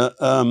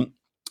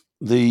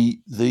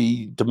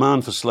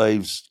demand for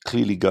slaves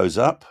clearly goes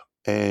up,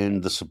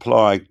 and the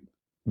supply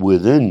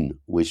within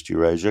West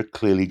Eurasia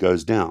clearly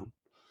goes down.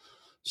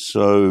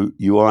 So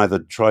you either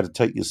try to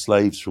take your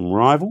slaves from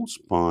rivals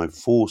by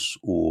force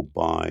or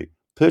by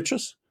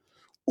purchase,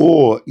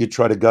 or you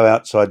try to go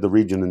outside the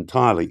region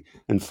entirely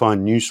and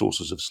find new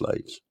sources of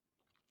slaves.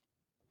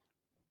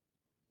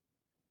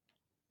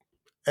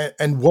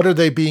 And what are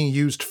they being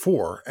used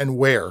for, and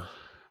where?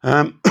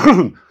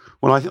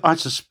 Well, I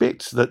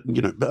suspect that,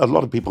 a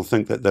lot of people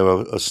think that they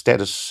were a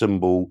status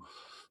symbol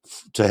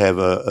to have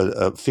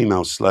a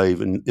female slave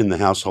in the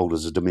household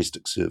as a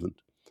domestic servant.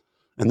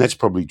 And that's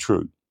probably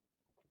true.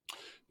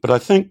 But I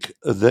think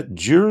that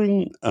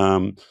during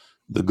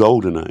the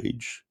Golden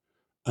Age,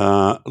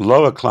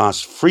 lower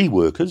class free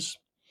workers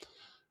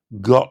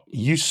got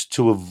used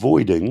to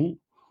avoiding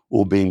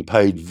or being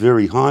paid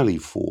very highly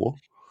for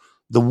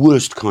the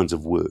worst kinds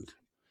of work,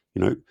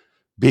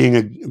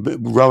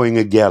 rowing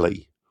a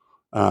galley,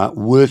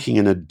 working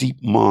in a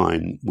deep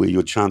mine where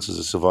your chances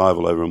of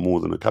survival over more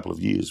than a couple of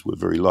years were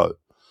very low,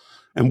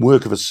 and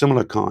work of a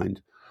similar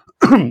kind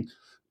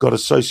got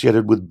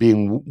associated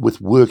with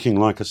working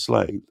like a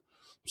slave.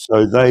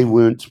 So they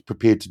weren't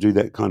prepared to do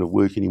that kind of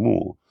work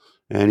anymore.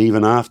 And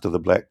even after the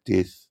Black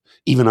Death,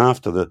 even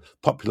after the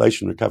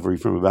population recovery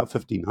from about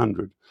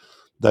 1500,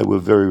 they were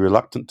very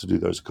reluctant to do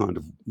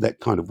that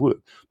kind of work,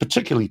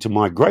 particularly to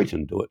migrate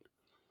and do it.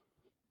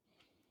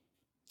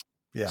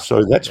 Yeah.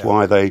 So that's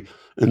why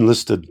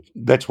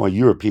that's why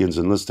Europeans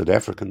enlisted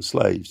African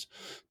slaves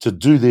to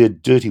do their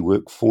dirty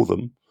work for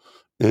them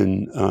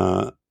in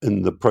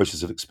the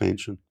process of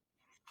expansion.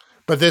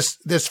 But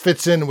this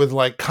fits in with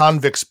like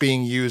convicts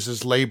being used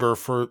as labor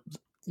for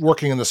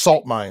working in the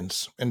salt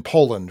mines in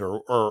Poland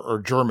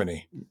or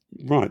Germany.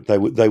 Right. They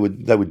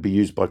would be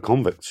used by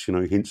convicts,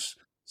 hence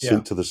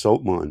sent to the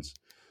salt mines.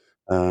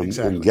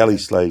 Exactly. And galley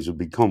slaves would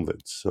be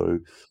convicts. So,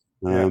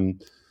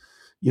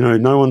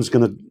 no one's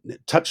going to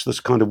touch this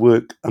kind of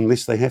work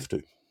unless they have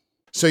to.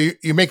 So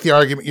you make the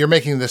argument, you're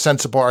making the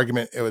sensible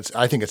argument.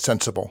 I think it's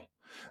sensible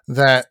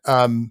that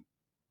the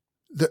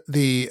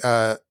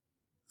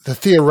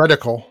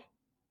theoretical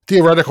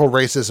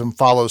racism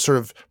follows sort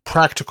of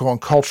practical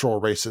and cultural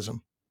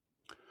racism.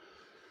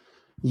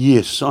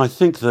 Yes, I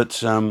think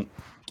that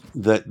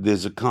that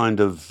there's a kind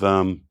of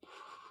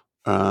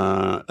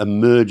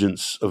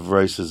emergence of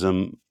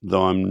racism,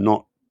 though I'm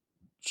not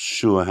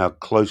sure how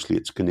closely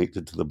it's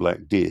connected to the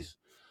Black Death,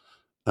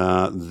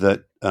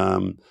 that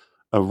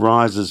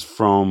arises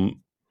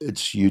from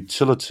its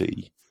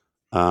utility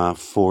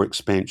for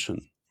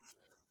expansion,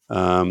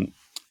 and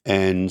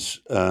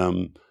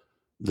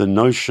the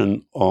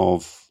notion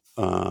of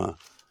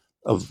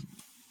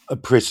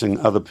oppressing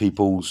other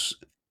people's,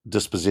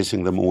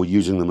 dispossessing them or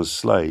using them as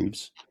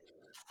slaves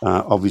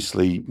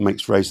obviously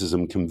makes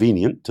racism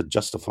convenient to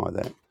justify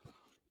that.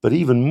 But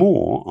even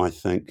more, I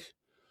think,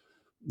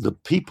 the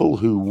people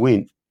who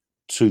went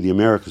to the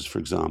Americas, for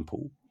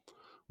example,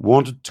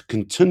 wanted to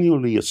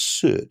continually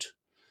assert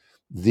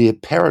their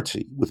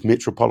parity with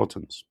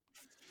metropolitans.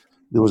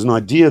 There was an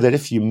idea that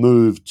if you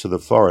moved to the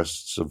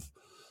forests of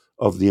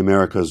the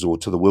Americas or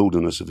to the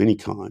wilderness of any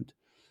kind,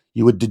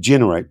 you would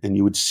degenerate and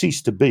you would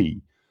cease to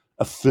be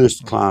a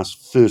first-class,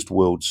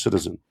 first-world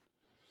citizen.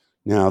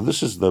 Now,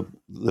 this is the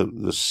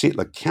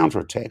settler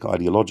counterattack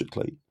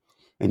ideologically,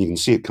 and you can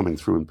see it coming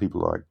through in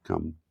people like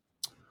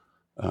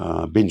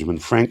Benjamin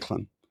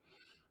Franklin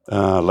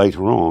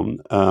later on,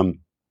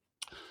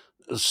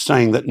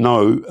 saying that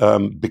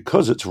no,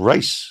 because it's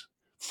race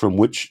from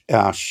which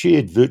our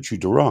shared virtue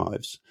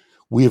derives,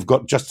 we have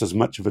got just as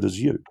much of it as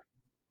you,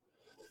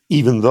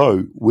 even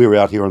though we're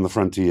out here on the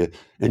frontier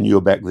and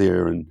you're back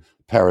there in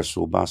Paris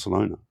or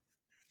Barcelona.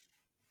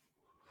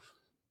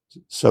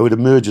 So it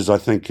emerges, I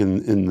think,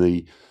 in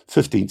the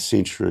 15th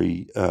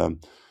century,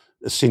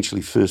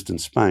 essentially first in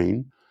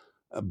Spain,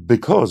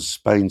 because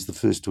Spain's the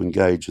first to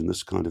engage in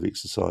this kind of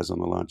exercise on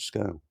a large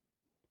scale.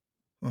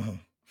 Mm-hmm.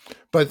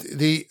 But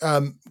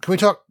can we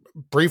talk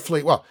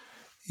briefly? Well,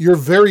 you're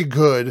very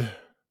good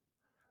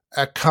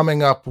at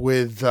coming up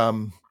with, I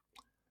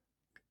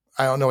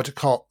don't know what to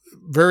call,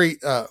 very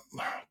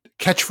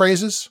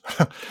catchphrases,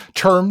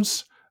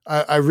 terms.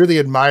 I really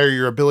admire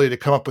your ability to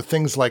come up with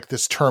things like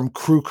this term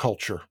crew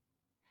culture.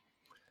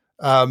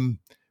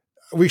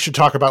 We should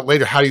talk about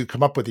later how you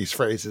come up with these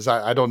phrases.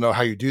 I don't know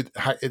how you do.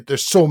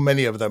 There's so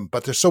many of them,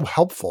 but they're so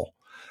helpful.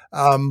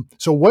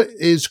 So what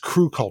is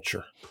crew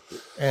culture?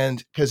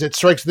 And because it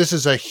strikes, this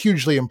is a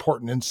hugely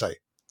important insight.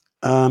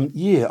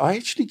 Yeah, I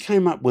actually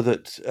came up with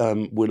it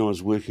when I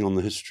was working on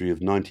the history of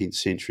 19th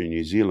century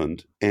New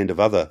Zealand and of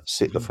other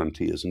settler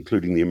frontiers,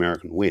 including the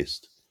American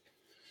West.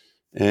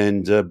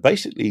 And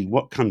basically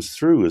what comes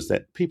through is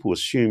that people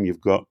assume you've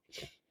got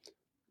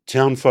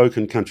town folk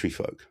and country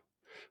folk.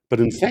 But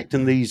in fact,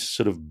 in these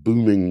sort of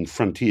booming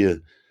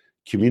frontier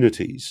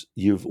communities,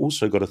 you've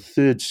also got a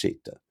third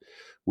sector,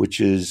 which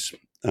is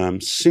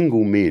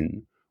single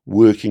men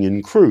working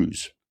in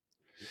crews.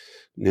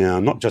 Now,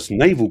 not just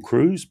naval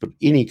crews, but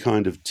any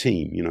kind of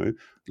team,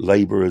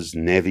 labourers,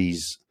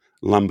 navvies,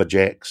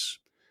 lumberjacks,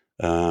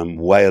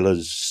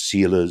 whalers,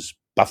 sealers,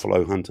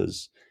 buffalo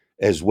hunters,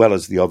 as well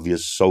as the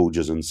obvious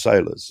soldiers and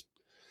sailors.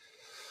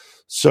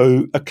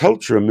 So a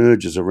culture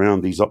emerges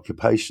around these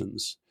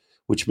occupations,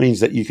 which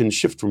means that you can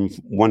shift from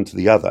one to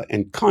the other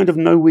and kind of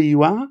know where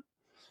you are.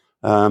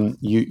 The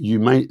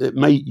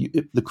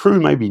crew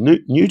may be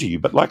new to you,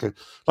 but like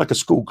a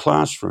school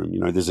classroom,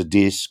 there's a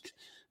desk,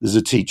 there's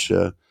a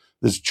teacher,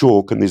 there's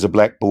chalk, and there's a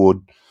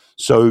blackboard.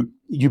 So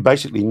you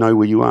basically know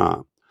where you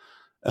are.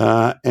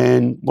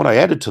 And what I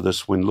added to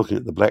this when looking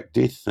at the Black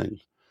Death thing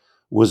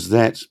was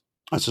that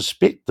I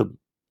suspect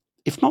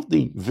if not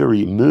the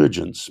very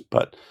emergence,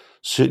 but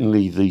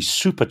certainly the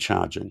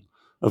supercharging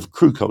of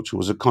crew culture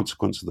was a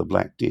consequence of the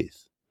Black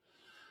Death.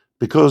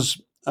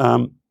 Because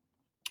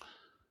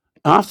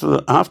after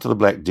the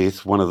Black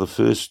Death, one of the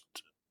first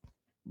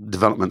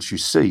developments you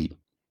see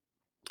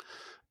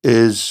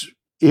is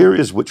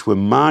areas which were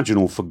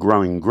marginal for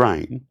growing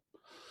grain,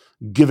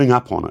 giving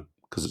up on it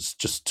because it's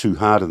just too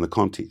hard in the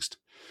context.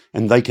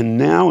 And they can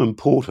now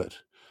import it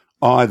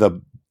either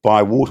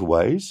by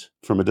waterways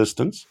from a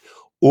distance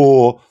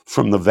or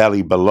from the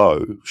valley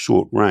below,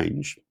 short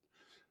range.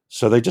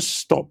 So they just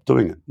stop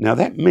doing it. Now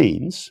that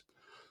means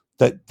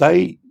that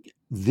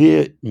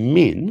their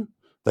men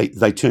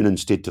turn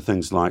instead to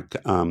things like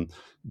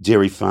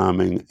dairy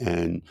farming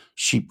and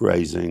sheep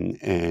raising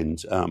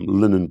and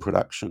linen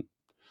production.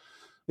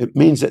 It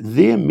means that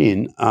their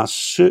men are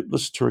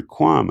surplus to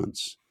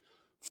requirements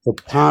for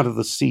part of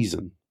the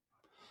season,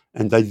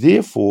 and they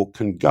therefore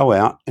can go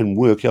out and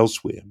work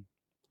elsewhere.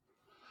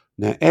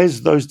 Now,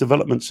 as those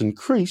developments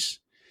increase,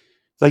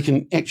 they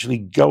can actually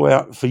go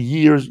out for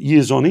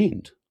years on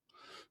end.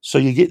 So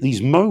you get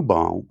these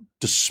mobile,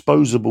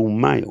 disposable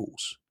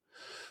males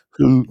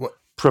who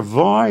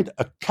provide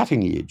a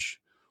cutting edge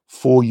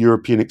for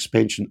European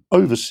expansion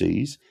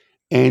overseas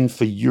and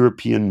for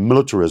European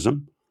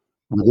militarism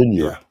within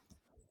Europe. Yeah.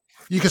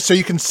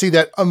 You can see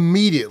that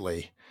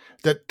immediately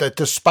that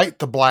despite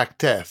the Black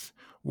Death,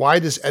 why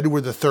does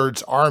Edward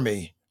III's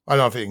army, I don't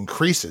know if it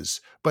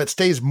increases, but it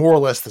stays more or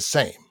less the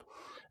same.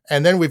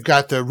 And then we've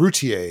got the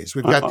routiers,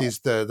 we've got these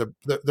the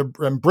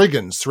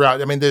brigands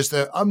throughout. I mean, there's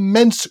the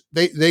immense.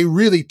 They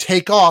really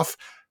take off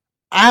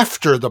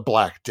after the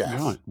Black Death,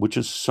 right? Which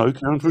is so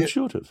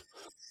counterintuitive.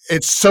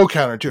 It's so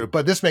counterintuitive,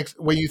 but this makes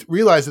when you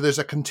realize that there's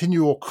a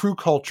continual crew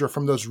culture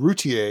from those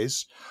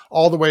routiers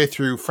all the way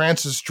through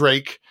Francis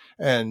Drake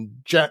and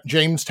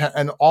Jamestown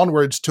and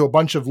onwards to a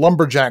bunch of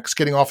lumberjacks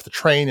getting off the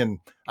train in,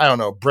 I don't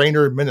know,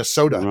 Brainerd,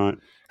 Minnesota, right,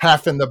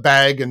 half in the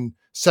bag and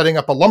setting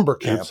up a lumber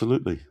camp.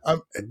 Absolutely.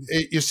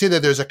 You see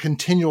that there's a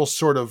continual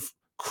sort of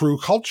crew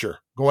culture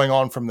going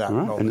on from that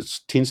moment. And it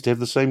tends to have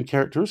the same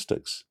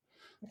characteristics.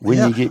 When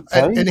you get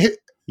paid,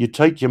 you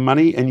take your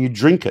money and you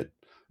drink it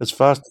as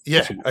fast as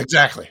possible. Yeah,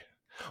 exactly.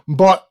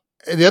 But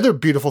the other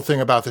beautiful thing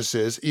about this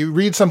is you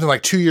read something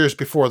like 2 years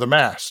before the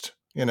mast,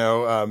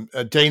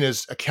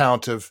 Dana's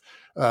account of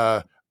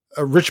a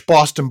rich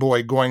Boston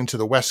boy going to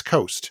the West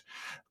Coast.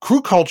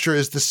 Crew culture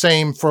is the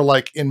same for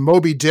like in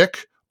Moby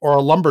Dick or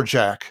a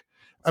lumberjack,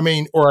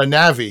 or a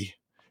navvy,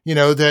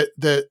 they're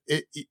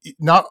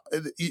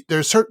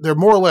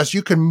more or less,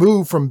 you can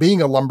move from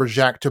being a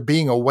lumberjack to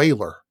being a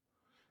whaler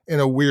in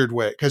a weird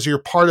way, because you're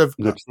part of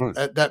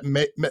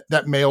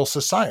that male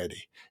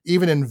society,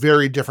 even in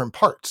very different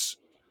parts,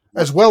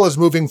 as well as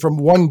moving from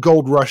one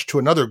gold rush to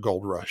another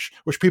gold rush,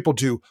 which people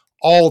do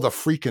all the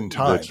freaking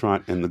time. That's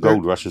right. And the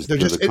gold rush is the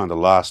kind of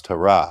last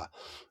hurrah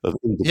of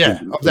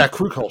independence. Of that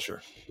crew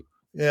culture.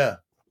 Yeah.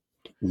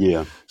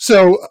 Yeah.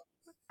 So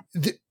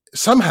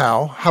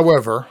somehow,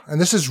 however,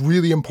 and this is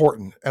really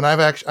important, and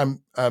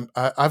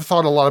I've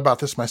thought a lot about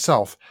this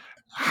myself.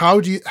 How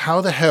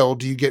the hell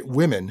do you get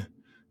women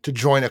to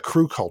join a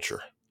crew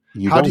culture?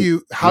 How do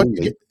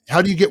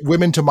you get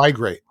women to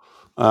migrate?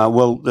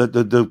 Well,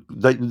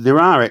 there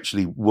are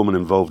actually women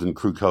involved in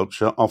crew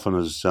culture, often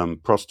as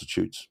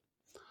prostitutes.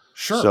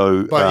 Sure.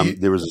 So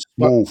there is a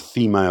small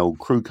female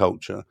crew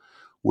culture,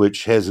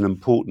 which has an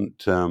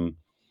important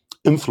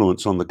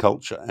influence on the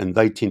culture, and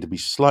they tend to be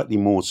slightly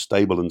more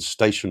stable and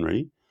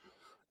stationary,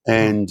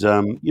 and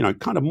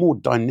kind of more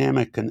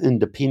dynamic and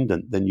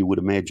independent than you would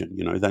imagine.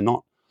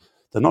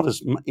 They're not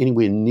as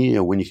anywhere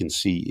near, when you can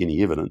see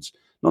any evidence,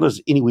 not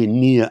as anywhere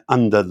near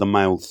under the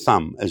male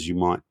thumb as you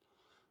might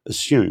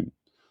assume.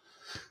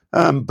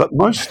 But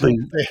mostly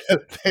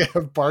they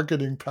have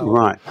bargaining power,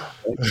 right?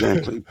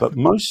 Exactly. But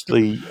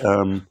mostly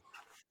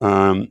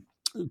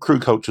crew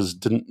cultures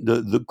didn't.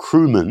 The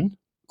crewmen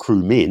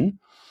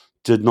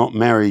did not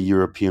marry a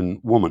European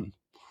woman.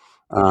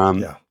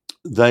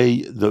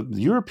 The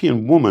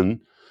European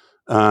woman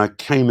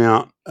came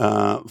out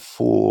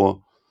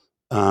for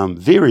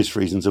various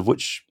reasons, of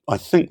which I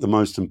think the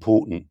most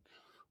important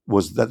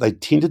was that they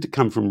tended to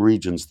come from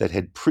regions that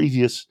had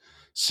previous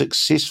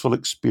successful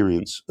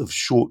experience of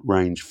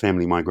short-range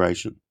family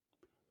migration.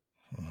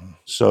 Mm-hmm.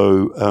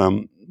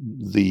 So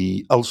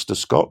the Ulster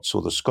Scots,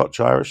 or the Scotch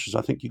Irish, as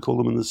I think you call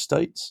them in the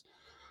States,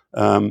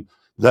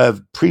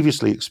 they've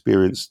previously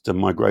experienced a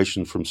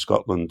migration from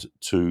Scotland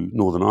to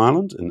Northern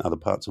Ireland and other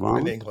parts of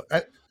Ireland.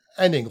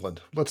 And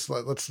England. Let's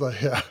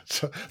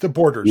the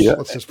borders. Yeah,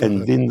 let's just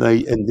and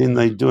then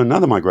they do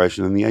another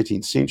migration in the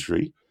 18th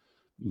century.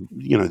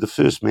 The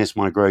first mass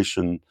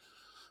migration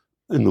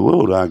in the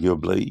world,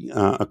 arguably,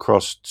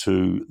 across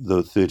to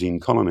the 13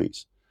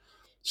 colonies.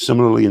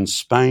 Similarly, in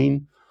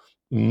Spain,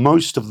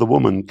 most of the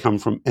women come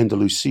from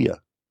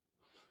Andalusia,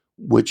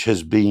 which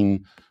has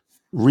been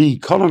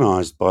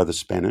recolonized by the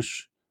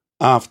Spanish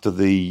after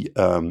the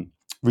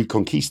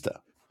Reconquista.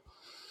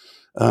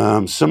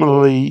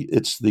 Similarly,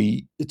 it's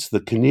the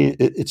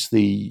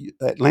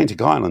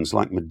Atlantic islands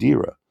like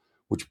Madeira,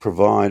 which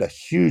provide a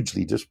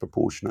hugely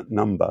disproportionate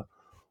number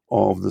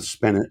of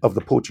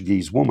the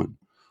Portuguese women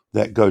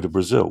that go to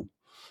Brazil.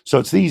 So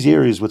it's these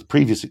areas with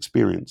previous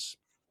experience.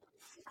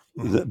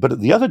 But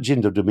the other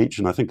gender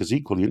dimension, I think, is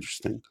equally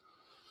interesting.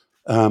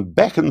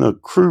 Back in the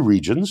crew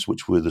regions,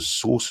 which were the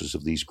sources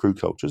of these crew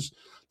cultures,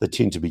 that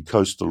tend to be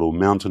coastal or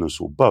mountainous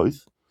or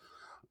both,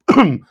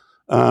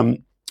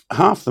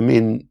 half the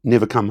men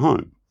never come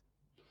home.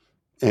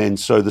 And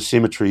so the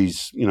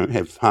cemeteries,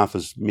 have half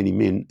as many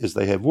men as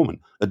they have women,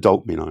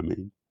 adult men, I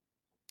mean.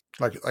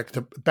 Like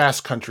the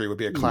Basque Country would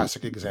be a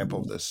classic example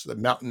of this, the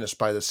mountainous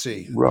by the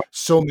sea. Right.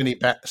 So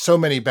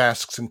many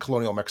Basques in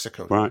colonial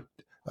Mexico. Right.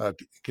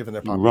 Given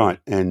their population. Right,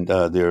 and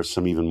there are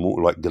some even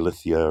more like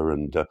Galicia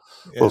and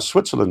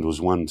Switzerland was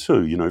one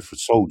too. For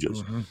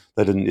soldiers,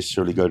 they didn't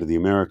necessarily go to the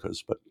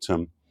Americas, but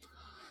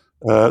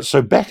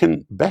so back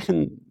in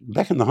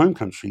the home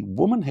country,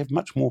 women have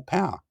much more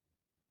power.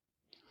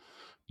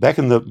 Back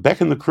in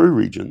the crew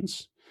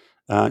regions,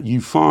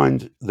 you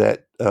find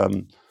that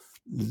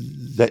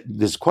that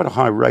there's quite a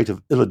high rate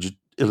of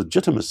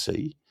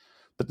illegitimacy,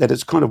 but that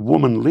it's kind of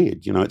woman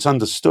led. It's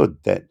understood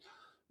that.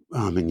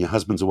 Your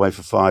husband's away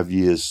for 5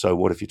 years, so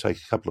what if you take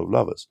a couple of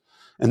lovers?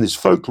 And there's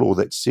folklore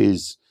that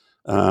says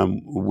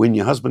when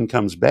your husband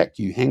comes back,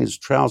 you hang his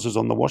trousers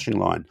on the washing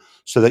line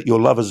so that your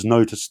lovers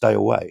know to stay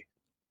away.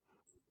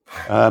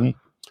 And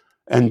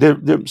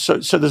so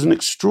there's an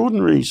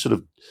extraordinary sort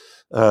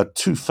of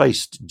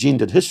two-faced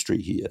gendered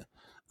history here,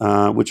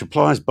 which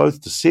applies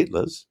both to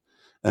settlers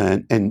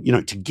and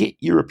to get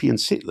European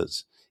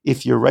settlers.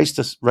 If you're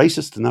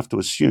racist enough to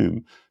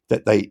assume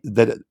that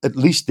at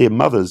least their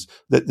mothers,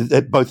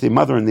 that both their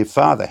mother and their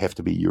father have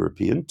to be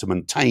European to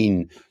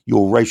maintain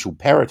your racial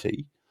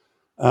parity,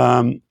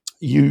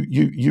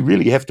 you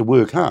really have to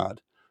work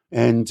hard,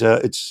 and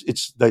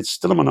they're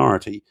still a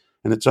minority,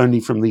 and it's only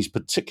from these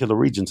particular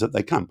regions that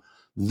they come.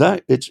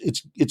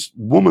 It's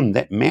women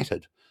that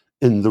mattered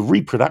in the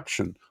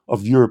reproduction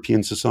of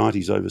European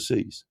societies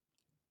overseas.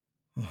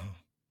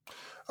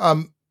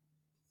 Mm-hmm.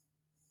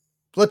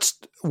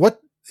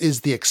 What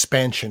is the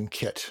expansion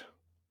kit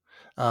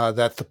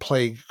that the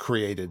plague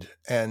created,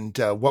 and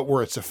what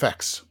were its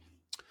effects?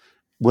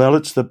 Well,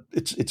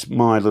 it's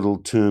my little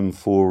term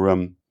for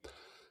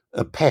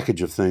a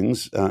package of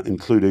things,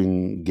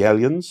 including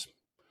galleons,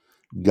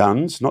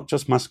 guns, not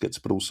just muskets,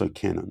 but also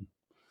cannon.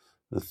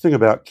 The thing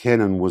about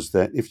cannon was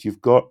that if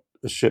you've got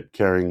a ship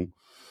carrying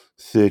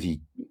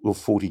 30 or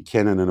 40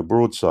 cannon in a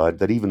broadside,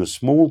 that even a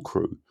small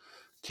crew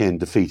can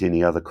defeat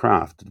any other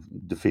craft,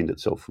 defend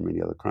itself from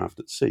any other craft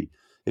at sea,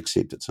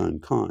 except its own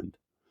kind.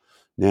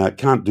 Now, it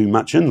can't do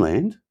much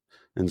inland,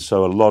 and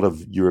so a lot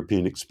of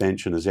European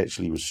expansion is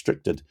actually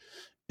restricted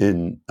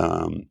in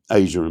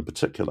Asia in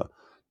particular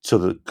to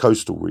the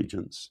coastal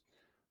regions.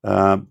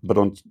 But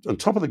on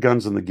top of the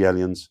guns and the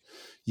galleons,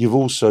 you've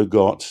also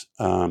got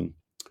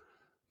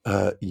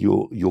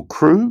your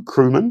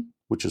crewmen,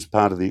 which is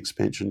part of the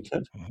expansion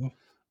kit,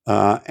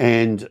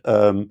 and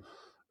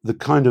the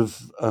kind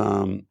of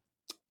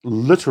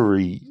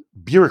literary,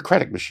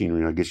 bureaucratic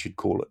machinery, I guess you'd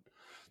call it,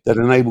 that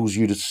enables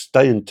you to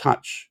stay in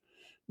touch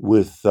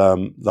with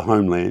the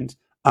homeland,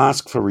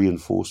 ask for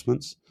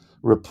reinforcements,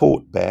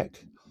 report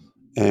back,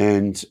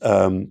 and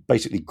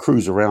basically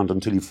cruise around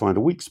until you find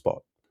a weak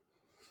spot.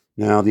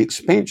 Now, the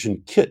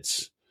expansion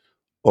kits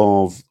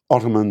of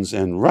Ottomans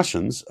and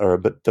Russians are a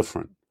bit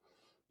different,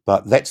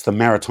 but that's the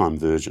maritime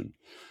version.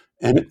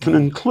 And it can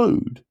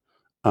include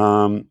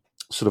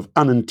sort of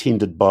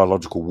unintended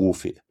biological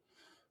warfare.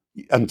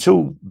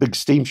 Until big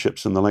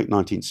steamships in the late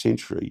 19th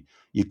century,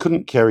 you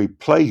couldn't carry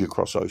plague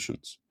across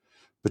oceans,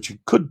 but you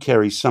could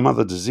carry some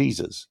other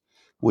diseases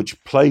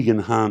which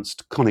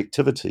plague-enhanced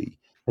connectivity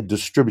had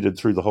distributed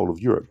through the whole of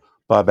Europe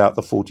by about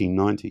the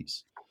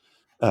 1490s.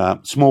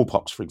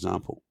 Smallpox, for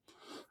example.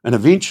 And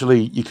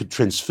eventually you could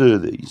transfer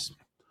these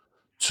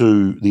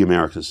to the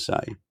Americas,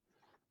 say.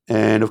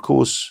 And of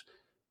course,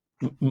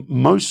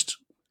 most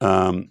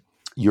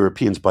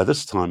Europeans by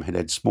this time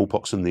had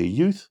smallpox in their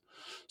youth,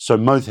 so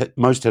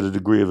most had a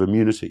degree of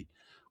immunity,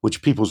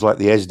 which peoples like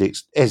the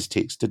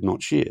Aztecs did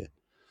not share.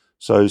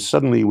 So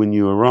suddenly, when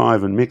you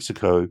arrive in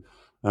Mexico,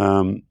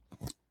 the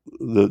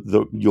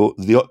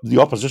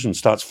opposition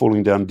starts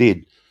falling down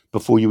dead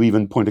before you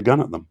even point a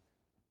gun at them.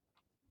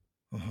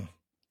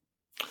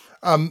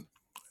 Mm-hmm.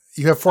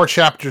 You have 4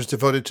 chapters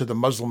devoted to the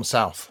Muslim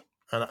South,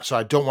 and so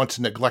I don't want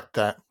to neglect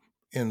that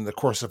in the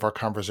course of our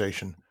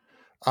conversation.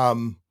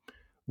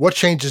 What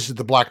changes did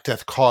the Black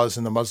Death cause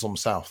in the Muslim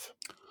South?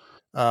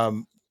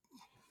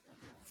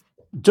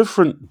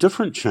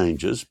 Different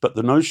changes, but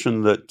the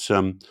notion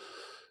that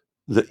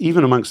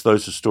even amongst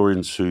those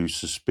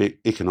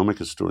economic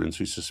historians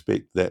who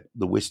suspect that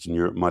the Western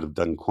Europe might have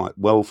done quite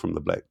well from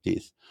the Black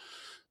Death,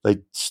 they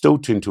still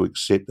tend to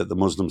accept that the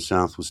Muslim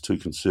South was too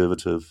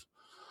conservative.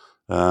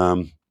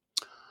 But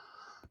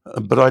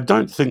I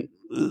don't think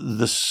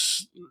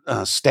this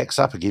stacks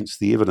up against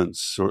the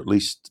evidence, or at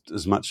least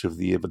as much of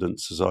the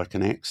evidence as I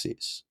can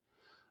access.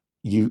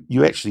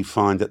 You actually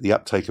find that the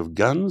uptake of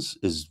guns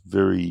is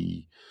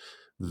very,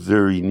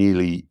 very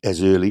nearly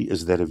as early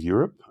as that of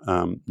Europe.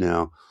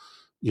 Now,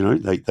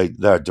 they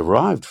are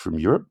derived from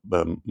Europe,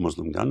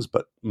 Muslim guns,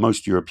 but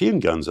most European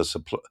guns are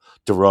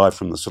derived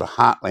from the sort of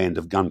heartland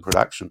of gun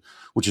production,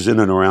 which is in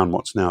and around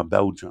what's now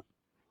Belgium,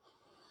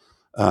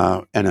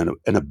 and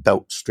in a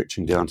belt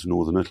stretching down to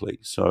northern Italy.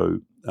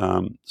 So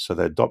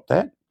they adopt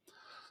that.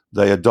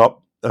 They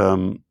adopt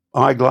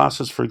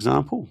eyeglasses, for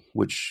example,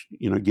 which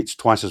gets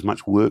twice as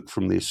much work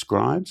from their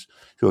scribes,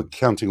 who are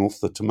counting off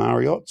the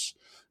Tamariots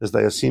as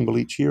they assemble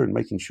each year and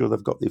making sure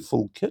they've got their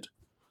full kit.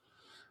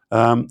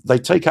 They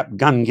take up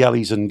gun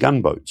galleys and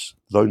gunboats,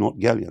 though not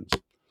galleons.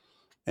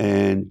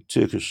 And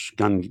Turkish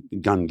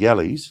gun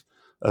galleys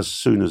are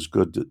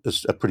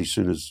pretty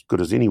soon as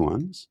good as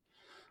anyone's.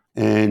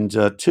 And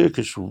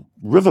Turkish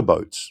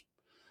riverboats,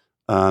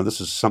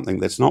 this is something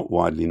that's not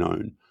widely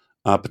known,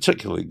 are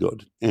particularly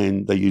good.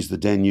 And they use the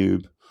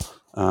Danube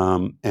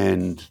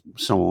and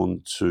so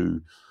on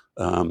to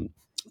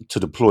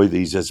deploy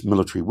these as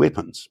military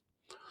weapons.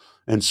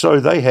 And so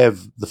they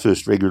have the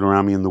first regular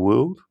army in the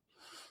world,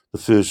 the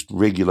first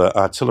regular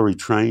artillery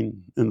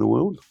train in the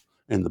world,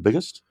 and the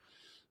biggest.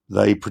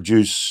 They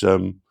produce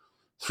 3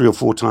 or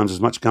 4 times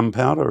as much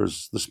gunpowder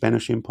as the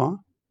Spanish Empire.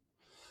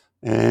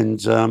 And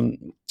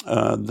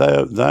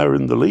they're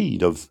in the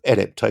lead of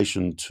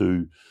adaptation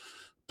to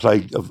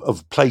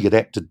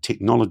plague-adapted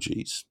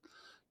technologies,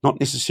 not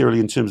necessarily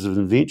in terms of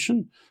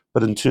invention,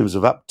 but in terms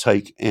of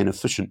uptake and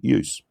efficient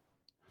use.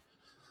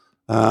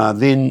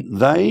 Then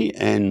they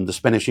and the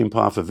Spanish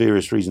Empire, for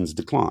various reasons,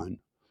 decline.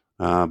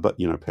 But,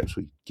 perhaps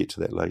we get to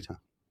that later.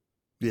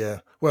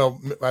 Yeah.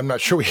 Well, I'm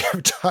not sure we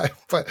have time,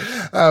 but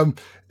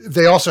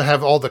they also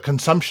have all the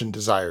consumption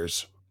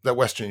desires that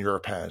Western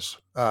Europe has.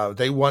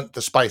 They want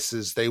the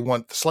spices, they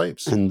want the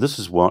slaves. And this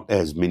is what,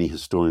 as many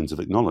historians have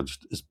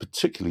acknowledged, is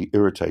particularly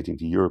irritating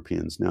to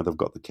Europeans now they've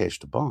got the cash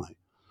to buy.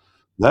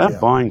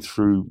 They're buying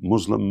through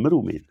Muslim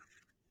middlemen.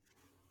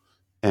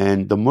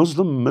 And the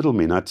Muslim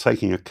middlemen are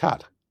taking a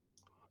cut.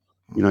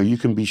 You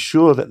can be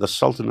sure that the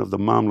Sultan of the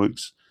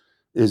Mamluks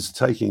is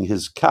taking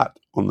his cut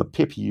on the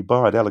pepper you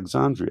buy at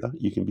Alexandria.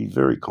 You can be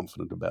very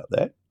confident about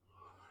that.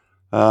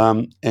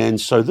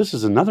 And so this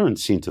is another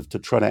incentive to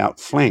try to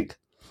outflank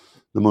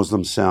the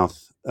Muslim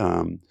South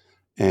and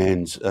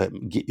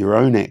get your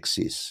own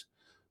access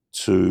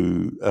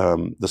to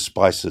the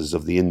spices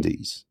of the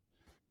Indies,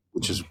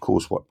 which is, of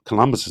course, what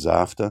Columbus is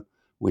after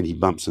when he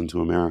bumps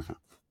into America.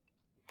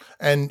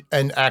 And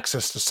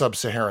access to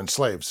sub-Saharan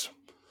slaves.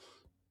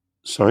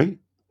 Sorry?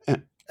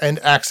 And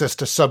access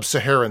to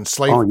sub-Saharan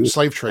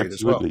slave trade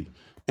absolutely. As well.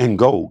 And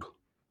gold.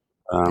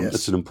 Yes.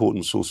 It's an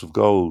important source of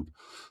gold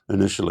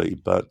initially,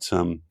 but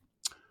of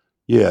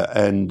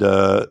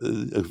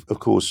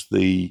course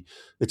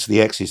it's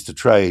the access to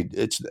trade.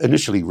 It's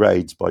initially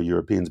raids by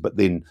Europeans, but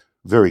then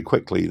very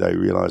quickly they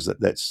realize that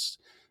that's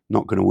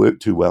not going to work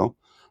too well,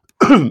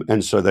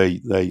 and so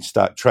they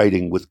start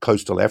trading with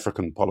coastal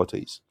African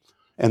polities,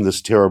 and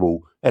this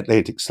terrible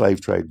Atlantic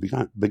slave trade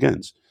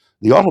begins.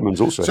 The Ottomans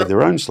also had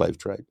their own slave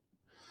trade,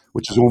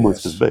 which is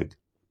almost as big,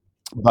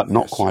 but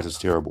not quite as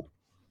terrible.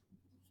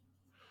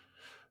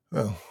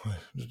 Well,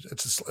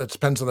 it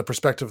depends on the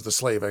perspective of the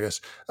slave, I guess.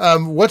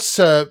 What's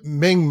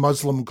Ming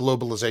Muslim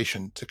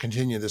globalization, to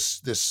continue this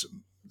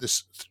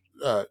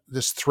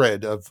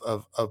thread of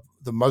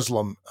the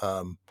Muslim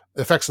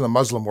effects in the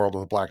Muslim world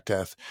of the Black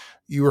Death?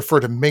 You refer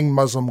to Ming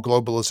Muslim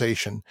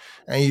globalization,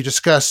 and you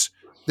discuss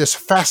this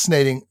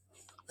fascinating,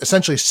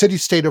 essentially,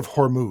 city-state of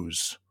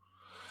Hormuz.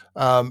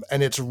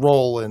 And its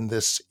role in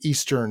this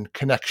eastern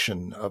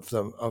connection of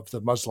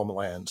the Muslim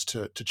lands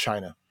to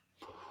China.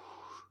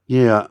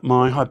 Yeah,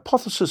 my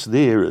hypothesis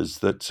there is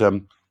that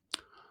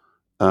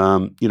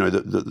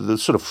the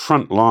sort of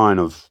front line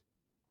of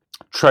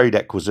trade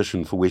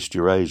acquisition for West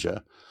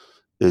Eurasia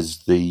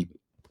is the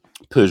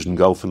Persian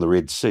Gulf and the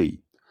Red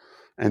Sea,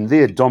 and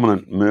their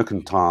dominant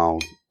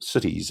mercantile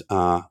cities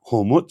are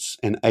Hormuz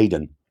and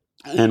Aden.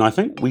 And I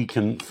think we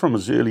can, from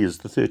as early as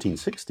the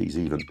 1360s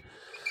even,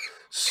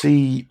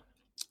 see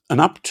an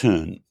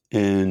upturn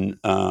in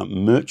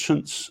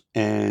merchants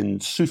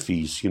and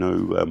Sufis,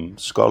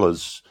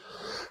 scholars.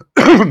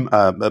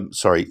 Not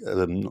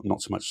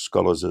so much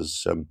scholars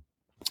as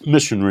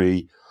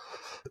missionary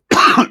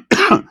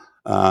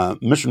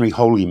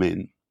holy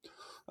men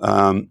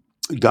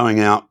going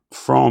out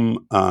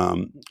from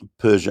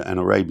Persia and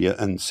Arabia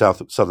and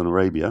southern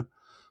Arabia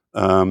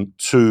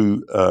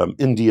to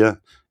India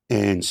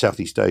and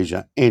Southeast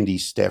Asia and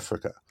East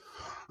Africa.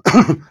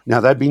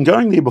 Now, they've been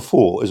going there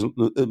before.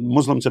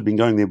 Muslims have been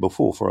going there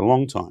before for a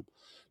long time,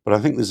 but I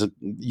think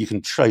you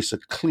can trace a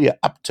clear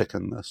uptick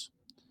in this.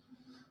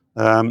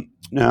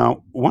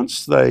 Now,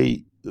 once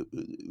they,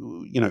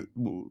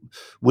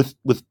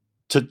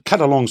 to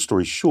cut a long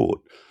story short,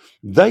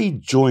 they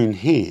join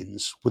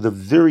hands with a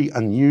very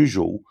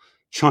unusual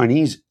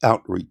Chinese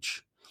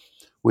outreach,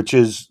 which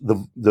is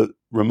the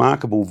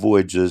remarkable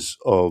voyages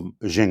of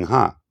Zheng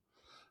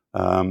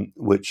He,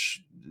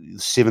 which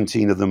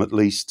 17 of them at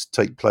least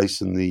take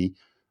place in the,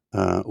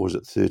 or is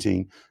it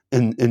 13,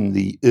 in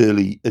the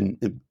early,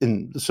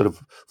 in sort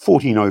of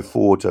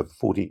 1404 to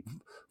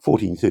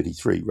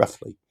 1433,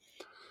 roughly.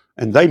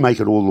 And they make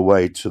it all the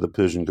way to the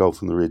Persian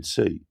Gulf and the Red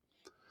Sea.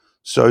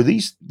 So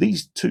these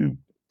two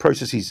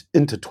processes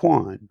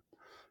intertwine,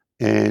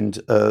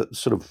 and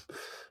sort of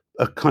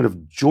a kind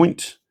of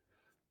joint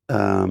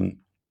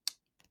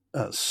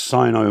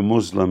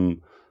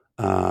Sino-Muslim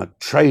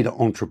trade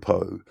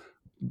entrepot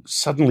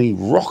suddenly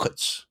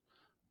rockets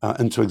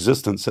into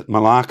existence at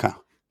Malacca,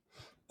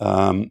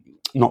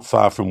 not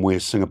far from where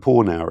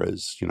Singapore now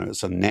is.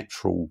 It's a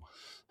natural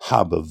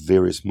hub of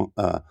various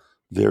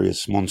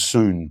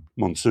monsoon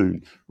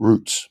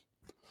routes.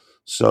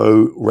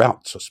 So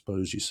routes, I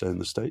suppose you say in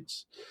the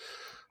States.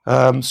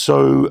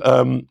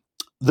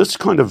 This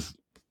kind of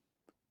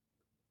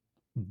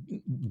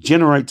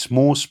generates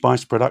more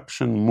spice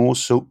production, more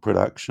silk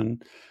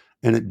production,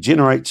 and it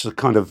generates a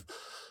kind of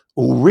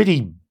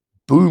already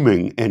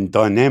booming and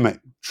dynamic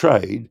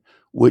trade,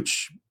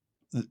 which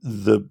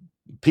the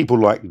people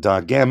like Da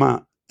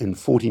Gama in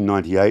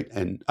 1498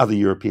 and other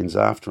Europeans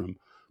after him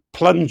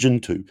plunge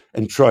into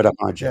and try to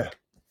hijack.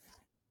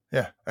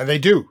 Yeah, and they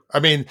do. I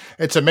mean,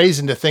 it's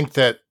amazing to think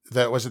that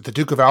was it the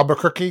Duke of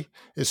Albuquerque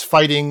is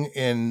fighting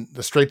in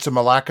the Straits of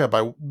Malacca by,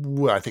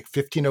 I think,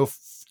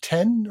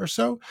 1510 or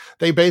so.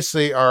 They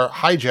basically are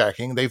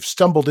hijacking. They've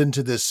stumbled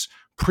into this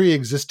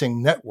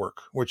pre-existing network,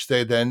 which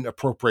they then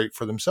appropriate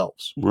for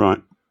themselves.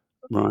 Right.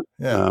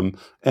 Yeah.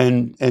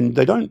 And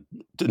they don't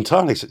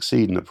entirely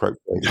succeed in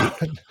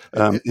appropriating.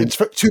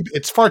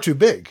 It's far too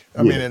big.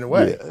 I mean, in a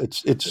way,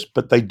 it's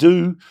but they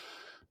do.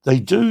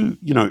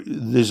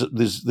 There's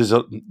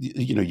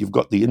you've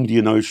got the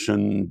Indian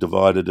Ocean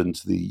divided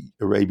into the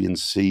Arabian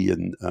Sea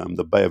and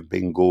the Bay of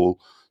Bengal.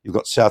 You've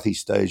got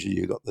Southeast Asia.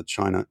 You've got the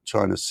China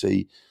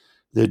Sea.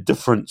 There are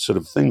different sort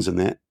of things in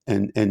that,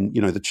 and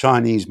the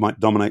Chinese might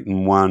dominate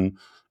in one,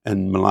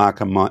 and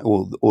Malacca might,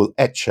 or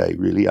Aceh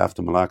really,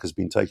 after Malacca's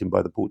been taken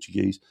by the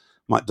Portuguese,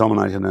 might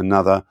dominate in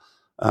another,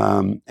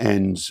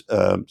 and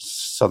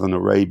Southern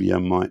Arabia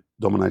might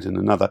dominate in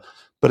another.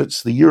 But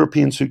it's the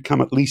Europeans who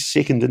come at least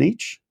second in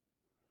each.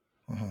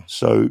 Mm-hmm.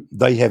 So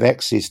they have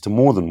access to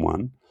more than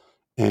one,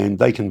 and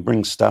they can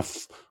bring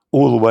stuff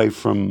all the way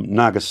from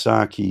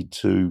Nagasaki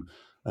to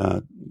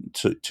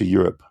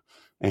Europe.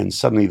 And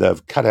suddenly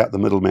they've cut out the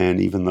middleman,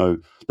 even though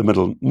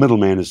the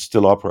middleman is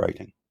still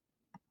operating.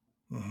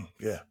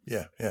 Mm-hmm.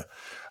 Yeah.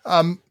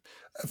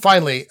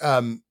 Finally,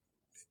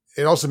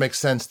 it also makes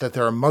sense that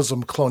there are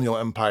Muslim colonial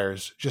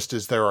empires, just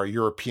as there are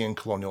European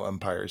colonial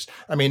empires.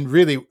 I mean,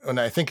 really, when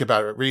I think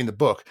about it, reading the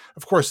book,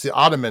 of course, the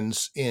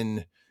Ottomans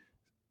in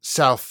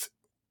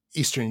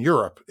southeastern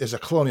Europe is a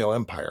colonial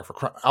empire.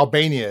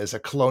 Albania is a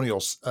colonial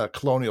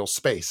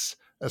space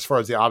as far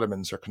as the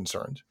Ottomans are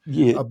concerned.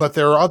 Yeah, but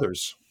there are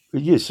others.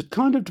 Yes, it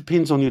kind of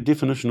depends on your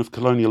definition of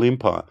colonial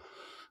empire.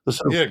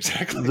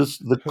 Exactly.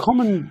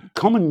 The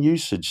common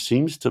usage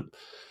seems to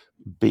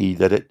be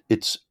that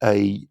it's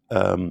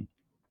an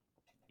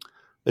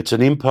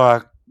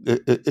empire.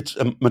 It's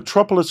a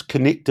metropolis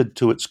connected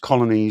to its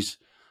colonies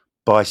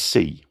by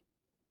sea.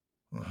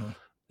 Mm-hmm.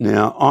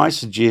 Now, I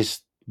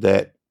suggest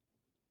that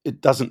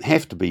it doesn't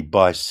have to be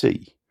by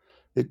sea.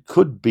 It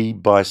could be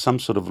by some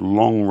sort of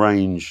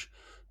long-range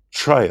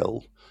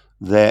trail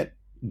that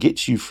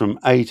gets you from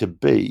A to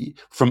B,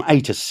 from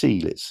A to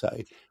C, let's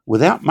say,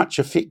 without much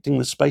affecting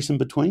the space in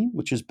between,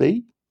 which is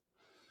B.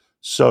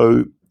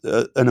 So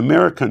an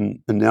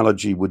American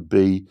analogy would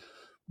be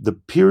the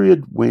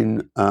period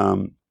when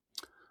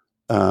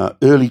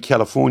early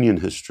Californian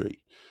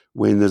history,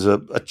 when there's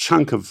a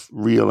chunk of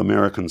real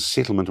American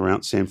settlement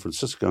around San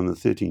Francisco in the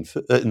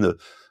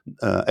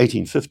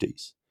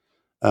 1850s,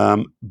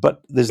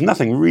 but there's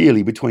nothing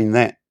really between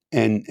that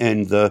and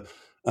the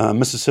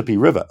Mississippi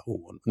River,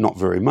 or not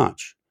very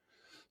much.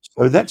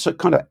 So that's a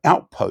kind of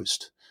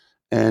outpost,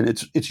 and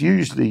it's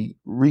usually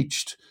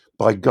reached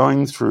by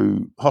going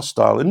through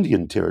hostile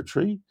Indian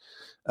territory,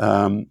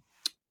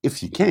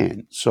 if you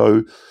can.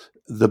 So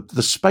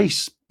the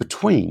space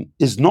between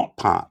is not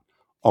part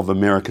of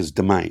America's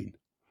domain,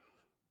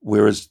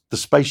 whereas the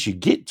space you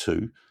get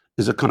to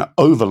is a kind of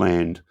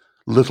overland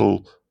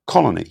little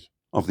colony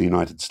of the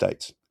United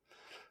States.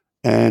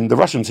 And the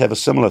Russians have a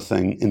similar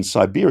thing in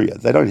Siberia.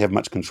 They don't have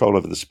much control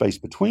over the space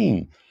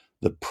between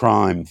the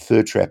prime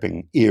fur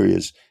trapping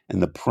areas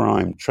and the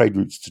prime trade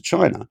routes to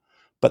China,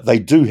 but they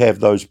do have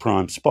those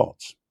prime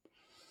spots.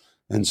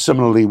 And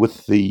similarly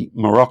with the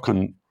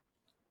Moroccan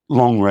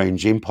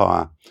long-range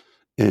empire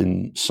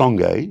in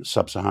Songhai,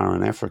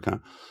 sub-Saharan Africa,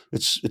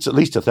 it's at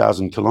least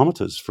 1,000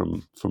 kilometers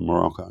from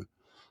Morocco.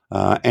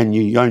 And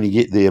you only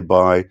get there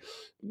by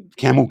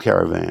camel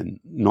caravan,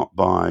 not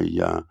by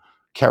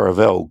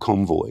caravel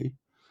convoy.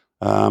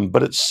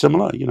 But it's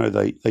similar.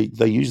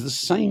 They use the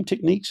same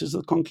techniques as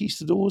the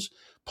conquistadors,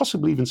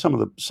 possibly even some of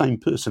the same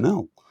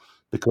personnel,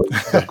 because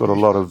they've got a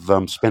lot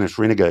of Spanish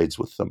renegades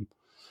with them.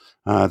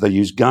 They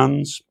use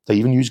guns. They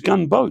even use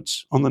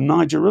gunboats on the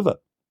Niger River,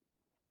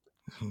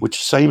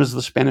 which same as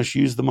the Spanish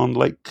used them on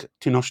Lake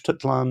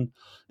Tenochtitlan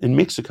in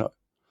Mexico.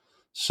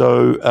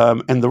 So,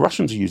 and the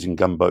Russians are using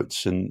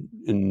gunboats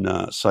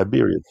in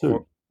Siberia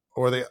too.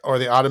 Or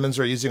the Ottomans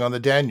are using on the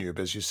Danube,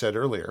 as you said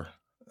earlier.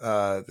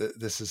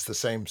 This is the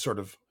same sort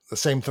of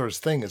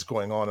thing is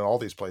going on in all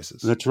these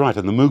places. That's right,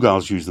 and the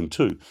Mughals use them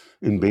too,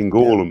 in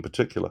Bengal in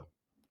particular.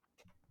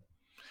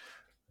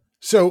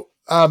 So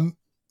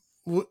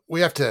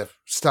we have to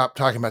stop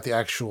talking about the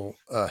actual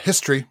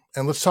history,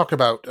 and let's talk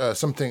about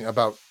something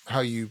about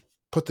how you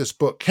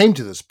came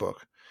to this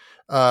book.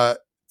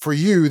 For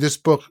you, this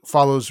book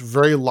follows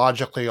very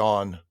logically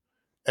on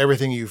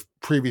everything you've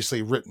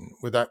previously written.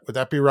 Would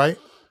that be right?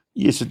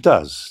 Yes, it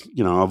does.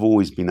 I've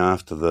always been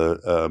after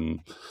the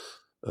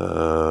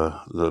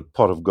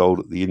pot of gold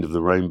at the end of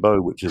the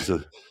rainbow, which is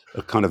a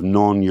kind of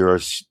non-Euro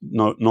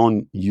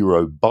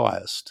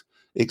biased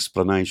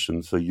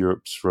explanation for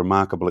Europe's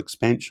remarkable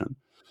expansion.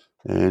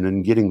 And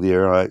in getting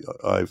there,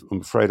 I'm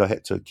afraid I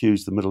had to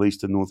accuse the Middle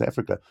East and North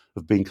Africa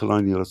of being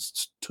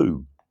colonialists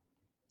too.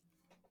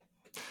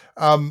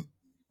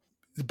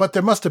 But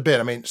there must have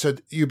been, so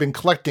you've been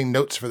collecting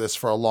notes for this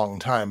for a long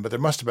time, but there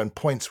must have been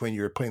points when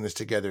you were putting this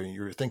together and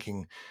you were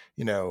thinking,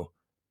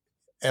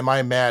 am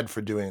I mad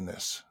for doing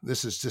this?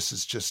 This is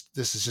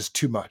just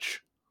too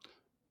much.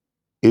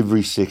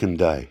 Every second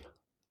day.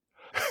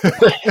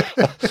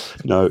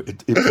 No,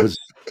 it was,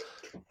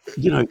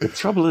 the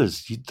trouble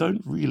is you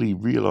don't really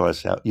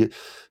realize how, you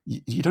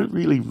don't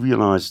really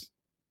realize,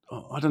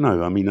 I don't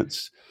know,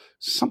 it's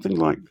something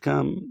like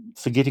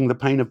forgetting the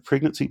pain of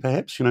pregnancy,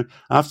 perhaps.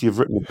 After you've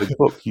written a big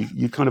book,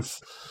 you kind of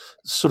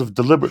sort of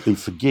deliberately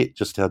forget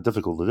just how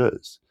difficult it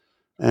is.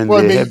 And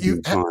there have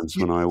been times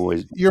when I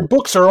always... Your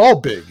books are all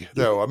big,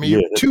 though.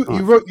 You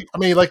wrote...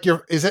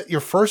 is that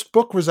your first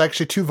book was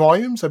actually 2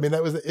 volumes?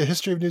 That was A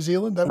History of New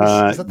Zealand?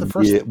 Is that the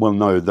first? Yeah, well,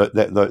 no,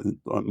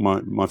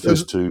 my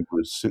first 2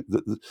 was...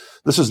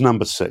 This is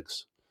number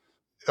 6.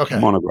 Okay,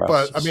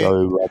 monographs. But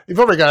you've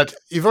already got a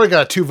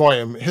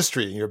 2-volume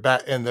history in your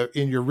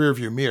in your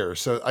rearview mirror.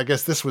 So I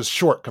guess this was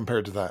short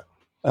compared to that.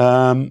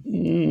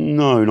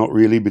 No, not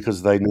really,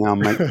 because they now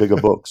make bigger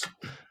books.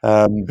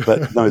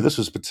 But no, this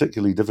was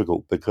particularly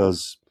difficult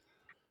because,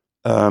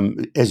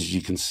 as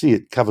you can see,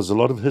 it covers a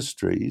lot of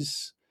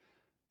histories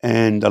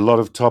and a lot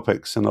of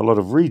topics and a lot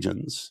of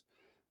regions,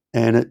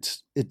 and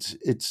it's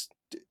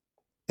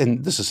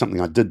and this is something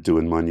I did do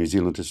in my New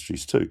Zealand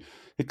histories too.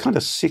 It kind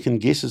of second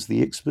guesses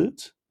the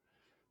experts,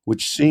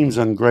 which seems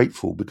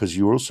ungrateful because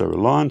you're also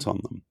reliant on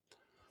them.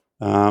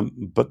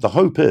 But the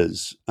hope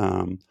is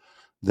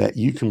that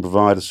you can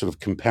provide a sort of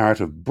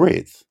comparative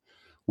breadth,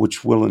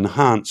 which will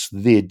enhance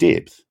their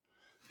depth,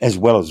 as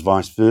well as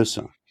vice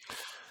versa.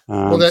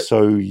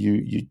 So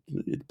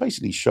it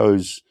basically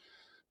shows,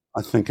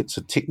 I think it's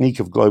a technique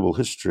of global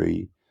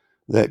history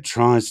that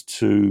tries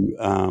to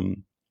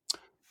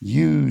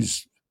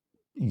use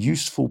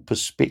useful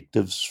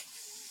perspectives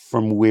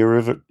from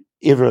wherever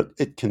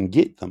it can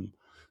get them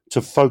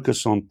to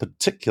focus on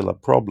particular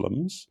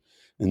problems,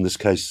 in this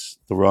case,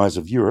 the rise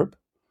of Europe.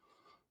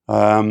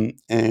 I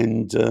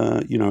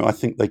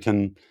think they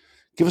can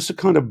give us a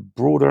kind of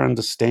broader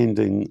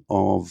understanding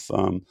of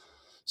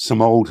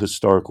some old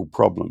historical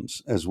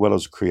problems, as well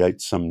as create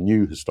some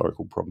new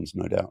historical problems,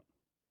 no doubt.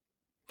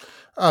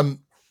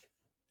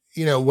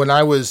 When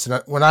I was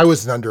an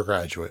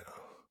undergraduate,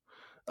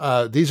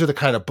 these are the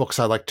kind of books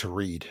I like to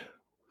read.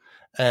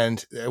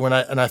 And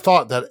I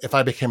thought that if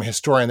I became a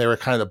historian, they were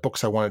kind of the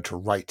books I wanted to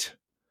write.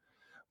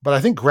 But I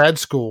think grad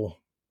school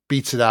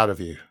beats it out of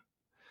you.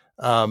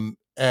 Do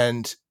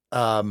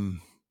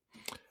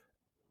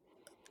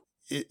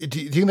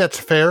you think that's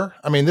fair?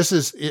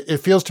 It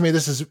feels to me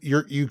this is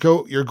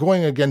you're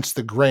going against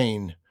the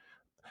grain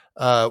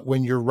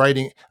when you're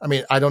writing.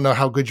 I don't know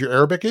how good your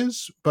Arabic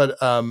is, but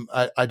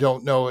I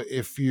don't know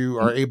if you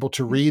are able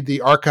to read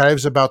the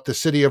archives about the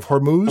city of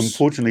Hormuz.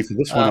 Unfortunately for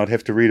this one, I'd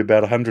have to read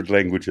about 100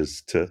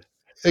 languages to.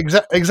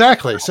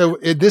 Exactly. So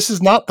this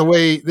is not the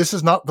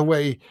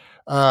way.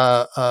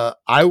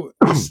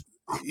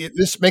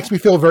 this makes me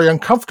feel very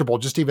uncomfortable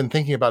just even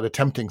thinking about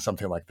attempting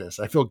something like this.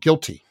 I feel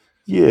guilty.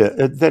 Yeah,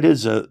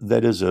 there's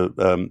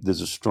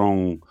a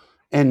strong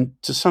and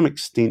to some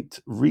extent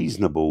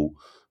reasonable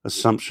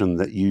assumption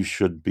that you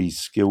should be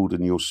skilled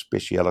in your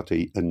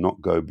speciality and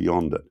not go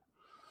beyond it.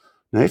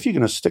 Now, if you're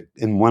going to stick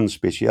in one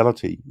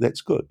speciality,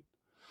 that's good.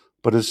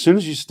 But as soon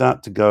as you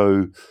start to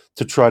go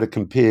to try to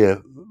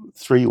compare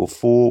 3 or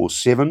 4 or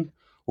 7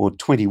 or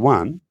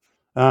 21,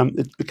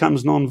 it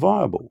becomes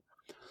non-viable.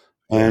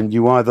 And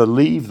you either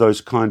leave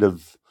those kind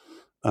of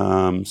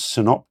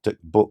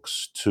synoptic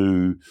books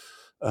to,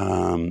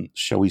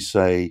 shall we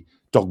say,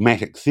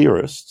 dogmatic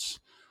theorists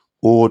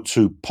or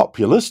to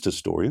populist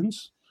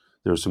historians.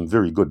 There are some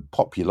very good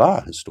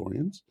popular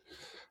historians.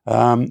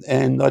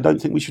 And I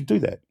don't think we should do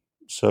that.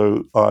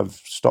 So I've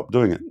stopped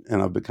doing it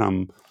and I've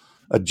become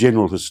a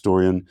general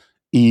historian,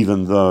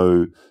 even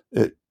though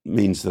it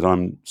means that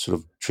I'm sort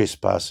of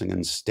trespassing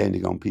and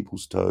standing on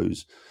people's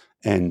toes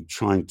and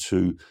trying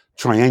to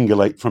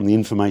triangulate from the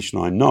information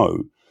I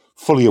know,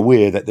 fully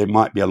aware that there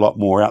might be a lot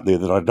more out there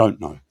that I don't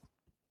know.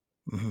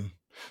 Mm-hmm.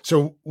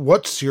 So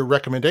what's your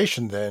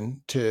recommendation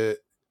then to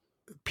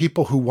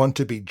people who want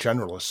to be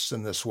generalists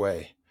in this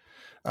way?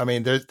 I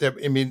mean,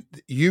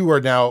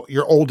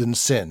 you're old in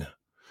sin.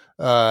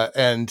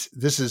 And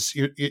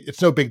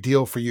it's no big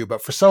deal for you,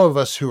 but for some of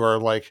us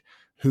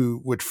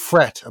who would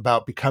fret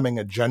about becoming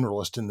a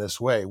generalist in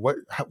this way,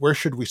 where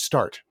should we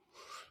start?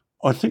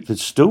 I think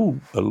there's still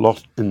a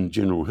lot in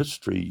general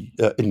history,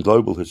 in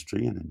global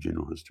history and in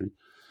general history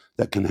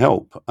that can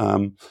help.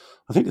 I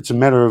think it's a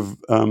matter of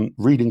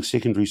reading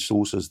secondary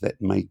sources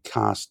that may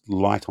cast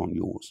light on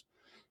yours,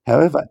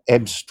 however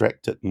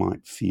abstract it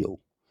might feel.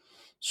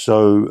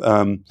 So,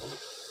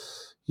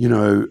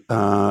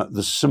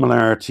 the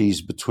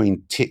similarities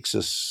between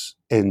Texas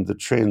and the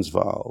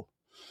Transvaal,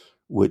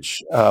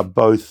 which are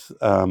both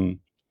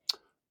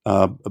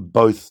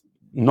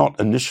not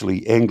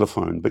initially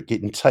Anglophone, but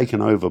getting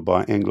taken over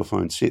by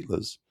Anglophone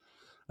settlers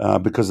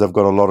because they've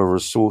got a lot of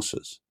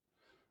resources.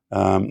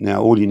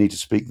 Now, all you need to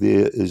speak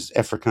there is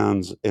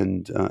Afrikaans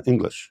and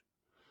English.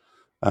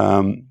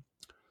 But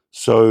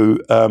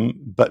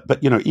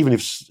even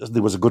if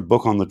there was a good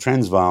book on the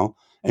Transvaal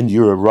and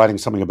you were writing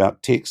something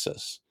about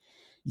Texas,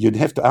 you'd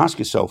have to ask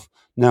yourself,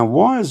 now,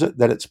 why is it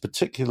that it's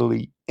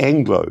particularly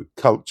Anglo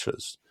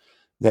cultures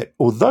that,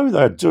 although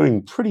they're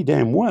doing pretty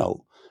damn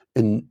well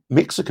in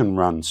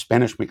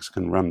Spanish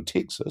Mexican-run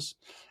Texas,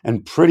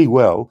 and pretty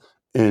well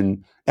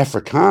in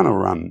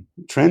Afrikaner-run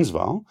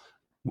Transvaal,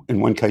 in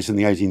one case in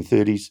the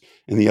 1830s,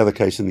 in the other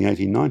case in the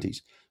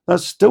 1890s, they're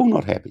still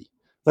not happy.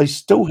 They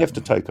still have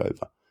to take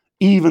over,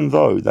 even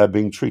though they're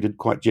being treated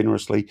quite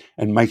generously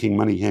and making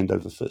money hand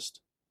over fist.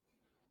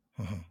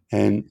 Mm-hmm.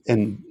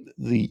 And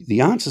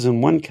the answers in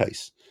one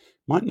case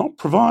might not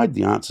provide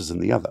the answers in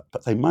the other,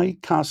 but they may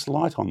cast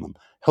light on them,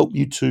 help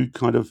you to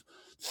kind of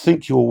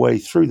think your way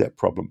through that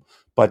problem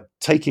by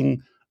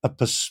taking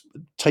a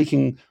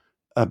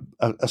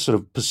sort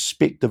of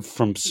perspective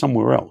from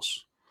somewhere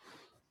else.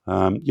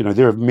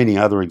 There are many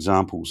other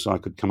examples I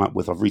could come up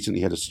with. I've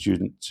recently had a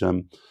student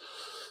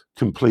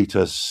complete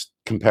a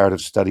comparative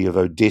study of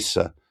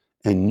Odessa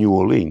and New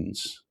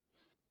Orleans,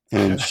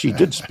 and she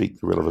did speak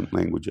the relevant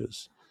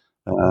languages.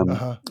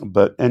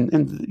 But I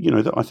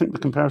think the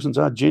comparisons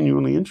are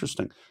genuinely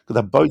interesting because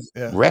they're both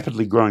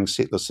rapidly growing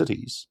settler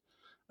cities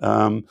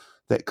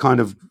that kind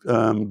of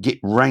get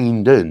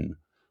reined in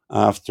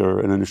after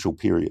an initial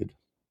period.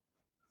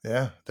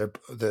 Yeah,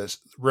 the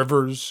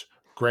rivers,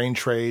 grain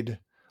trade,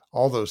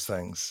 all those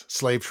things,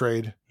 slave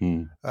trade.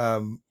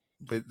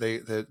 But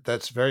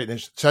that's very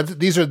interesting. So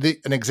these are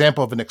an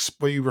example of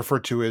what you refer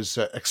to as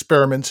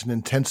experiments in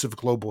intensive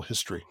global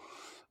history.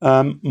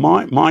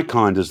 My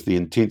kind is the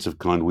intensive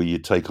kind where you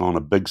take on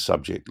a big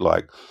subject,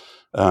 like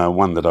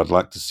one that I'd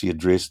like to see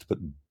addressed but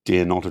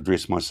dare not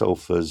address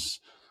myself,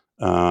 as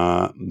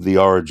the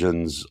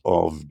origins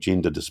of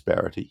gender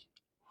disparity.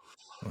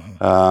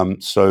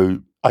 Mm-hmm.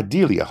 So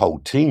ideally a whole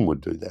team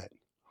would do that.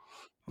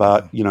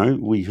 But,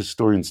 we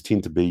historians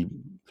tend to be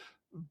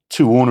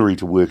too ornery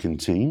to work in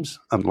teams,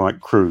 unlike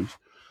crews.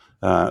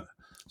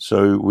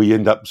 So we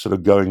end up sort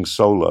of going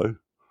solo.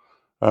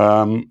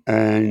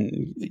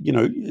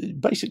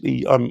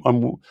 Basically I'm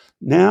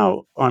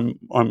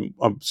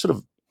sort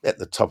of at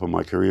the top of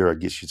my career, I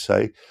guess you'd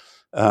say.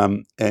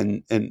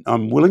 And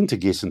I'm willing to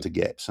guess into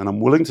gaps and I'm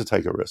willing to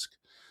take a risk.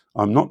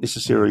 I'm not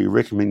necessarily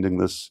recommending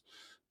this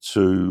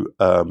to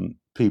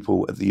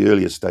people at the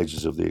earlier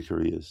stages of their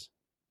careers.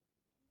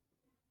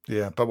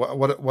 Yeah, but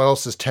what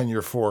else is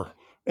tenure for?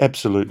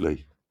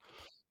 Absolutely.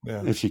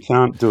 Yeah. If you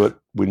can't do it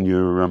when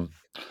you're a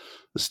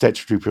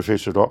statutory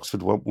professor at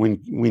Oxford,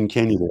 when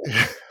can you do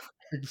it?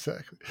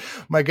 Exactly.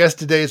 My guest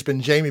today has been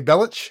Jamie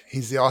Belich.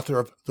 He's the author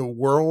of The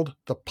World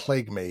the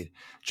Plague Made.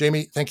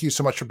 Jamie, thank you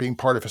so much for being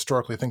part of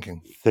Historically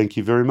Thinking. Thank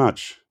you very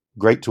much.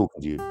 Great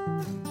talking to you.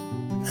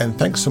 And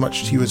thanks so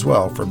much to you as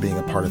well for being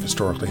a part of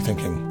Historically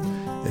Thinking.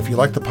 If you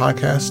like the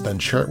podcast, then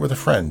share it with a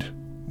friend,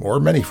 or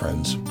many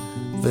friends.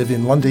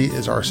 Vivian Lundy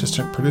is our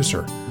assistant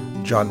producer.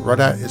 John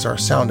Ruddat is our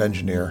sound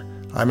engineer.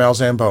 I'm Al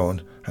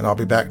Zambone. and I'll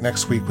be back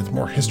next week with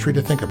more history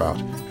to think about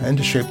and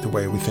to shape the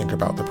way we think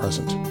about the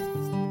present.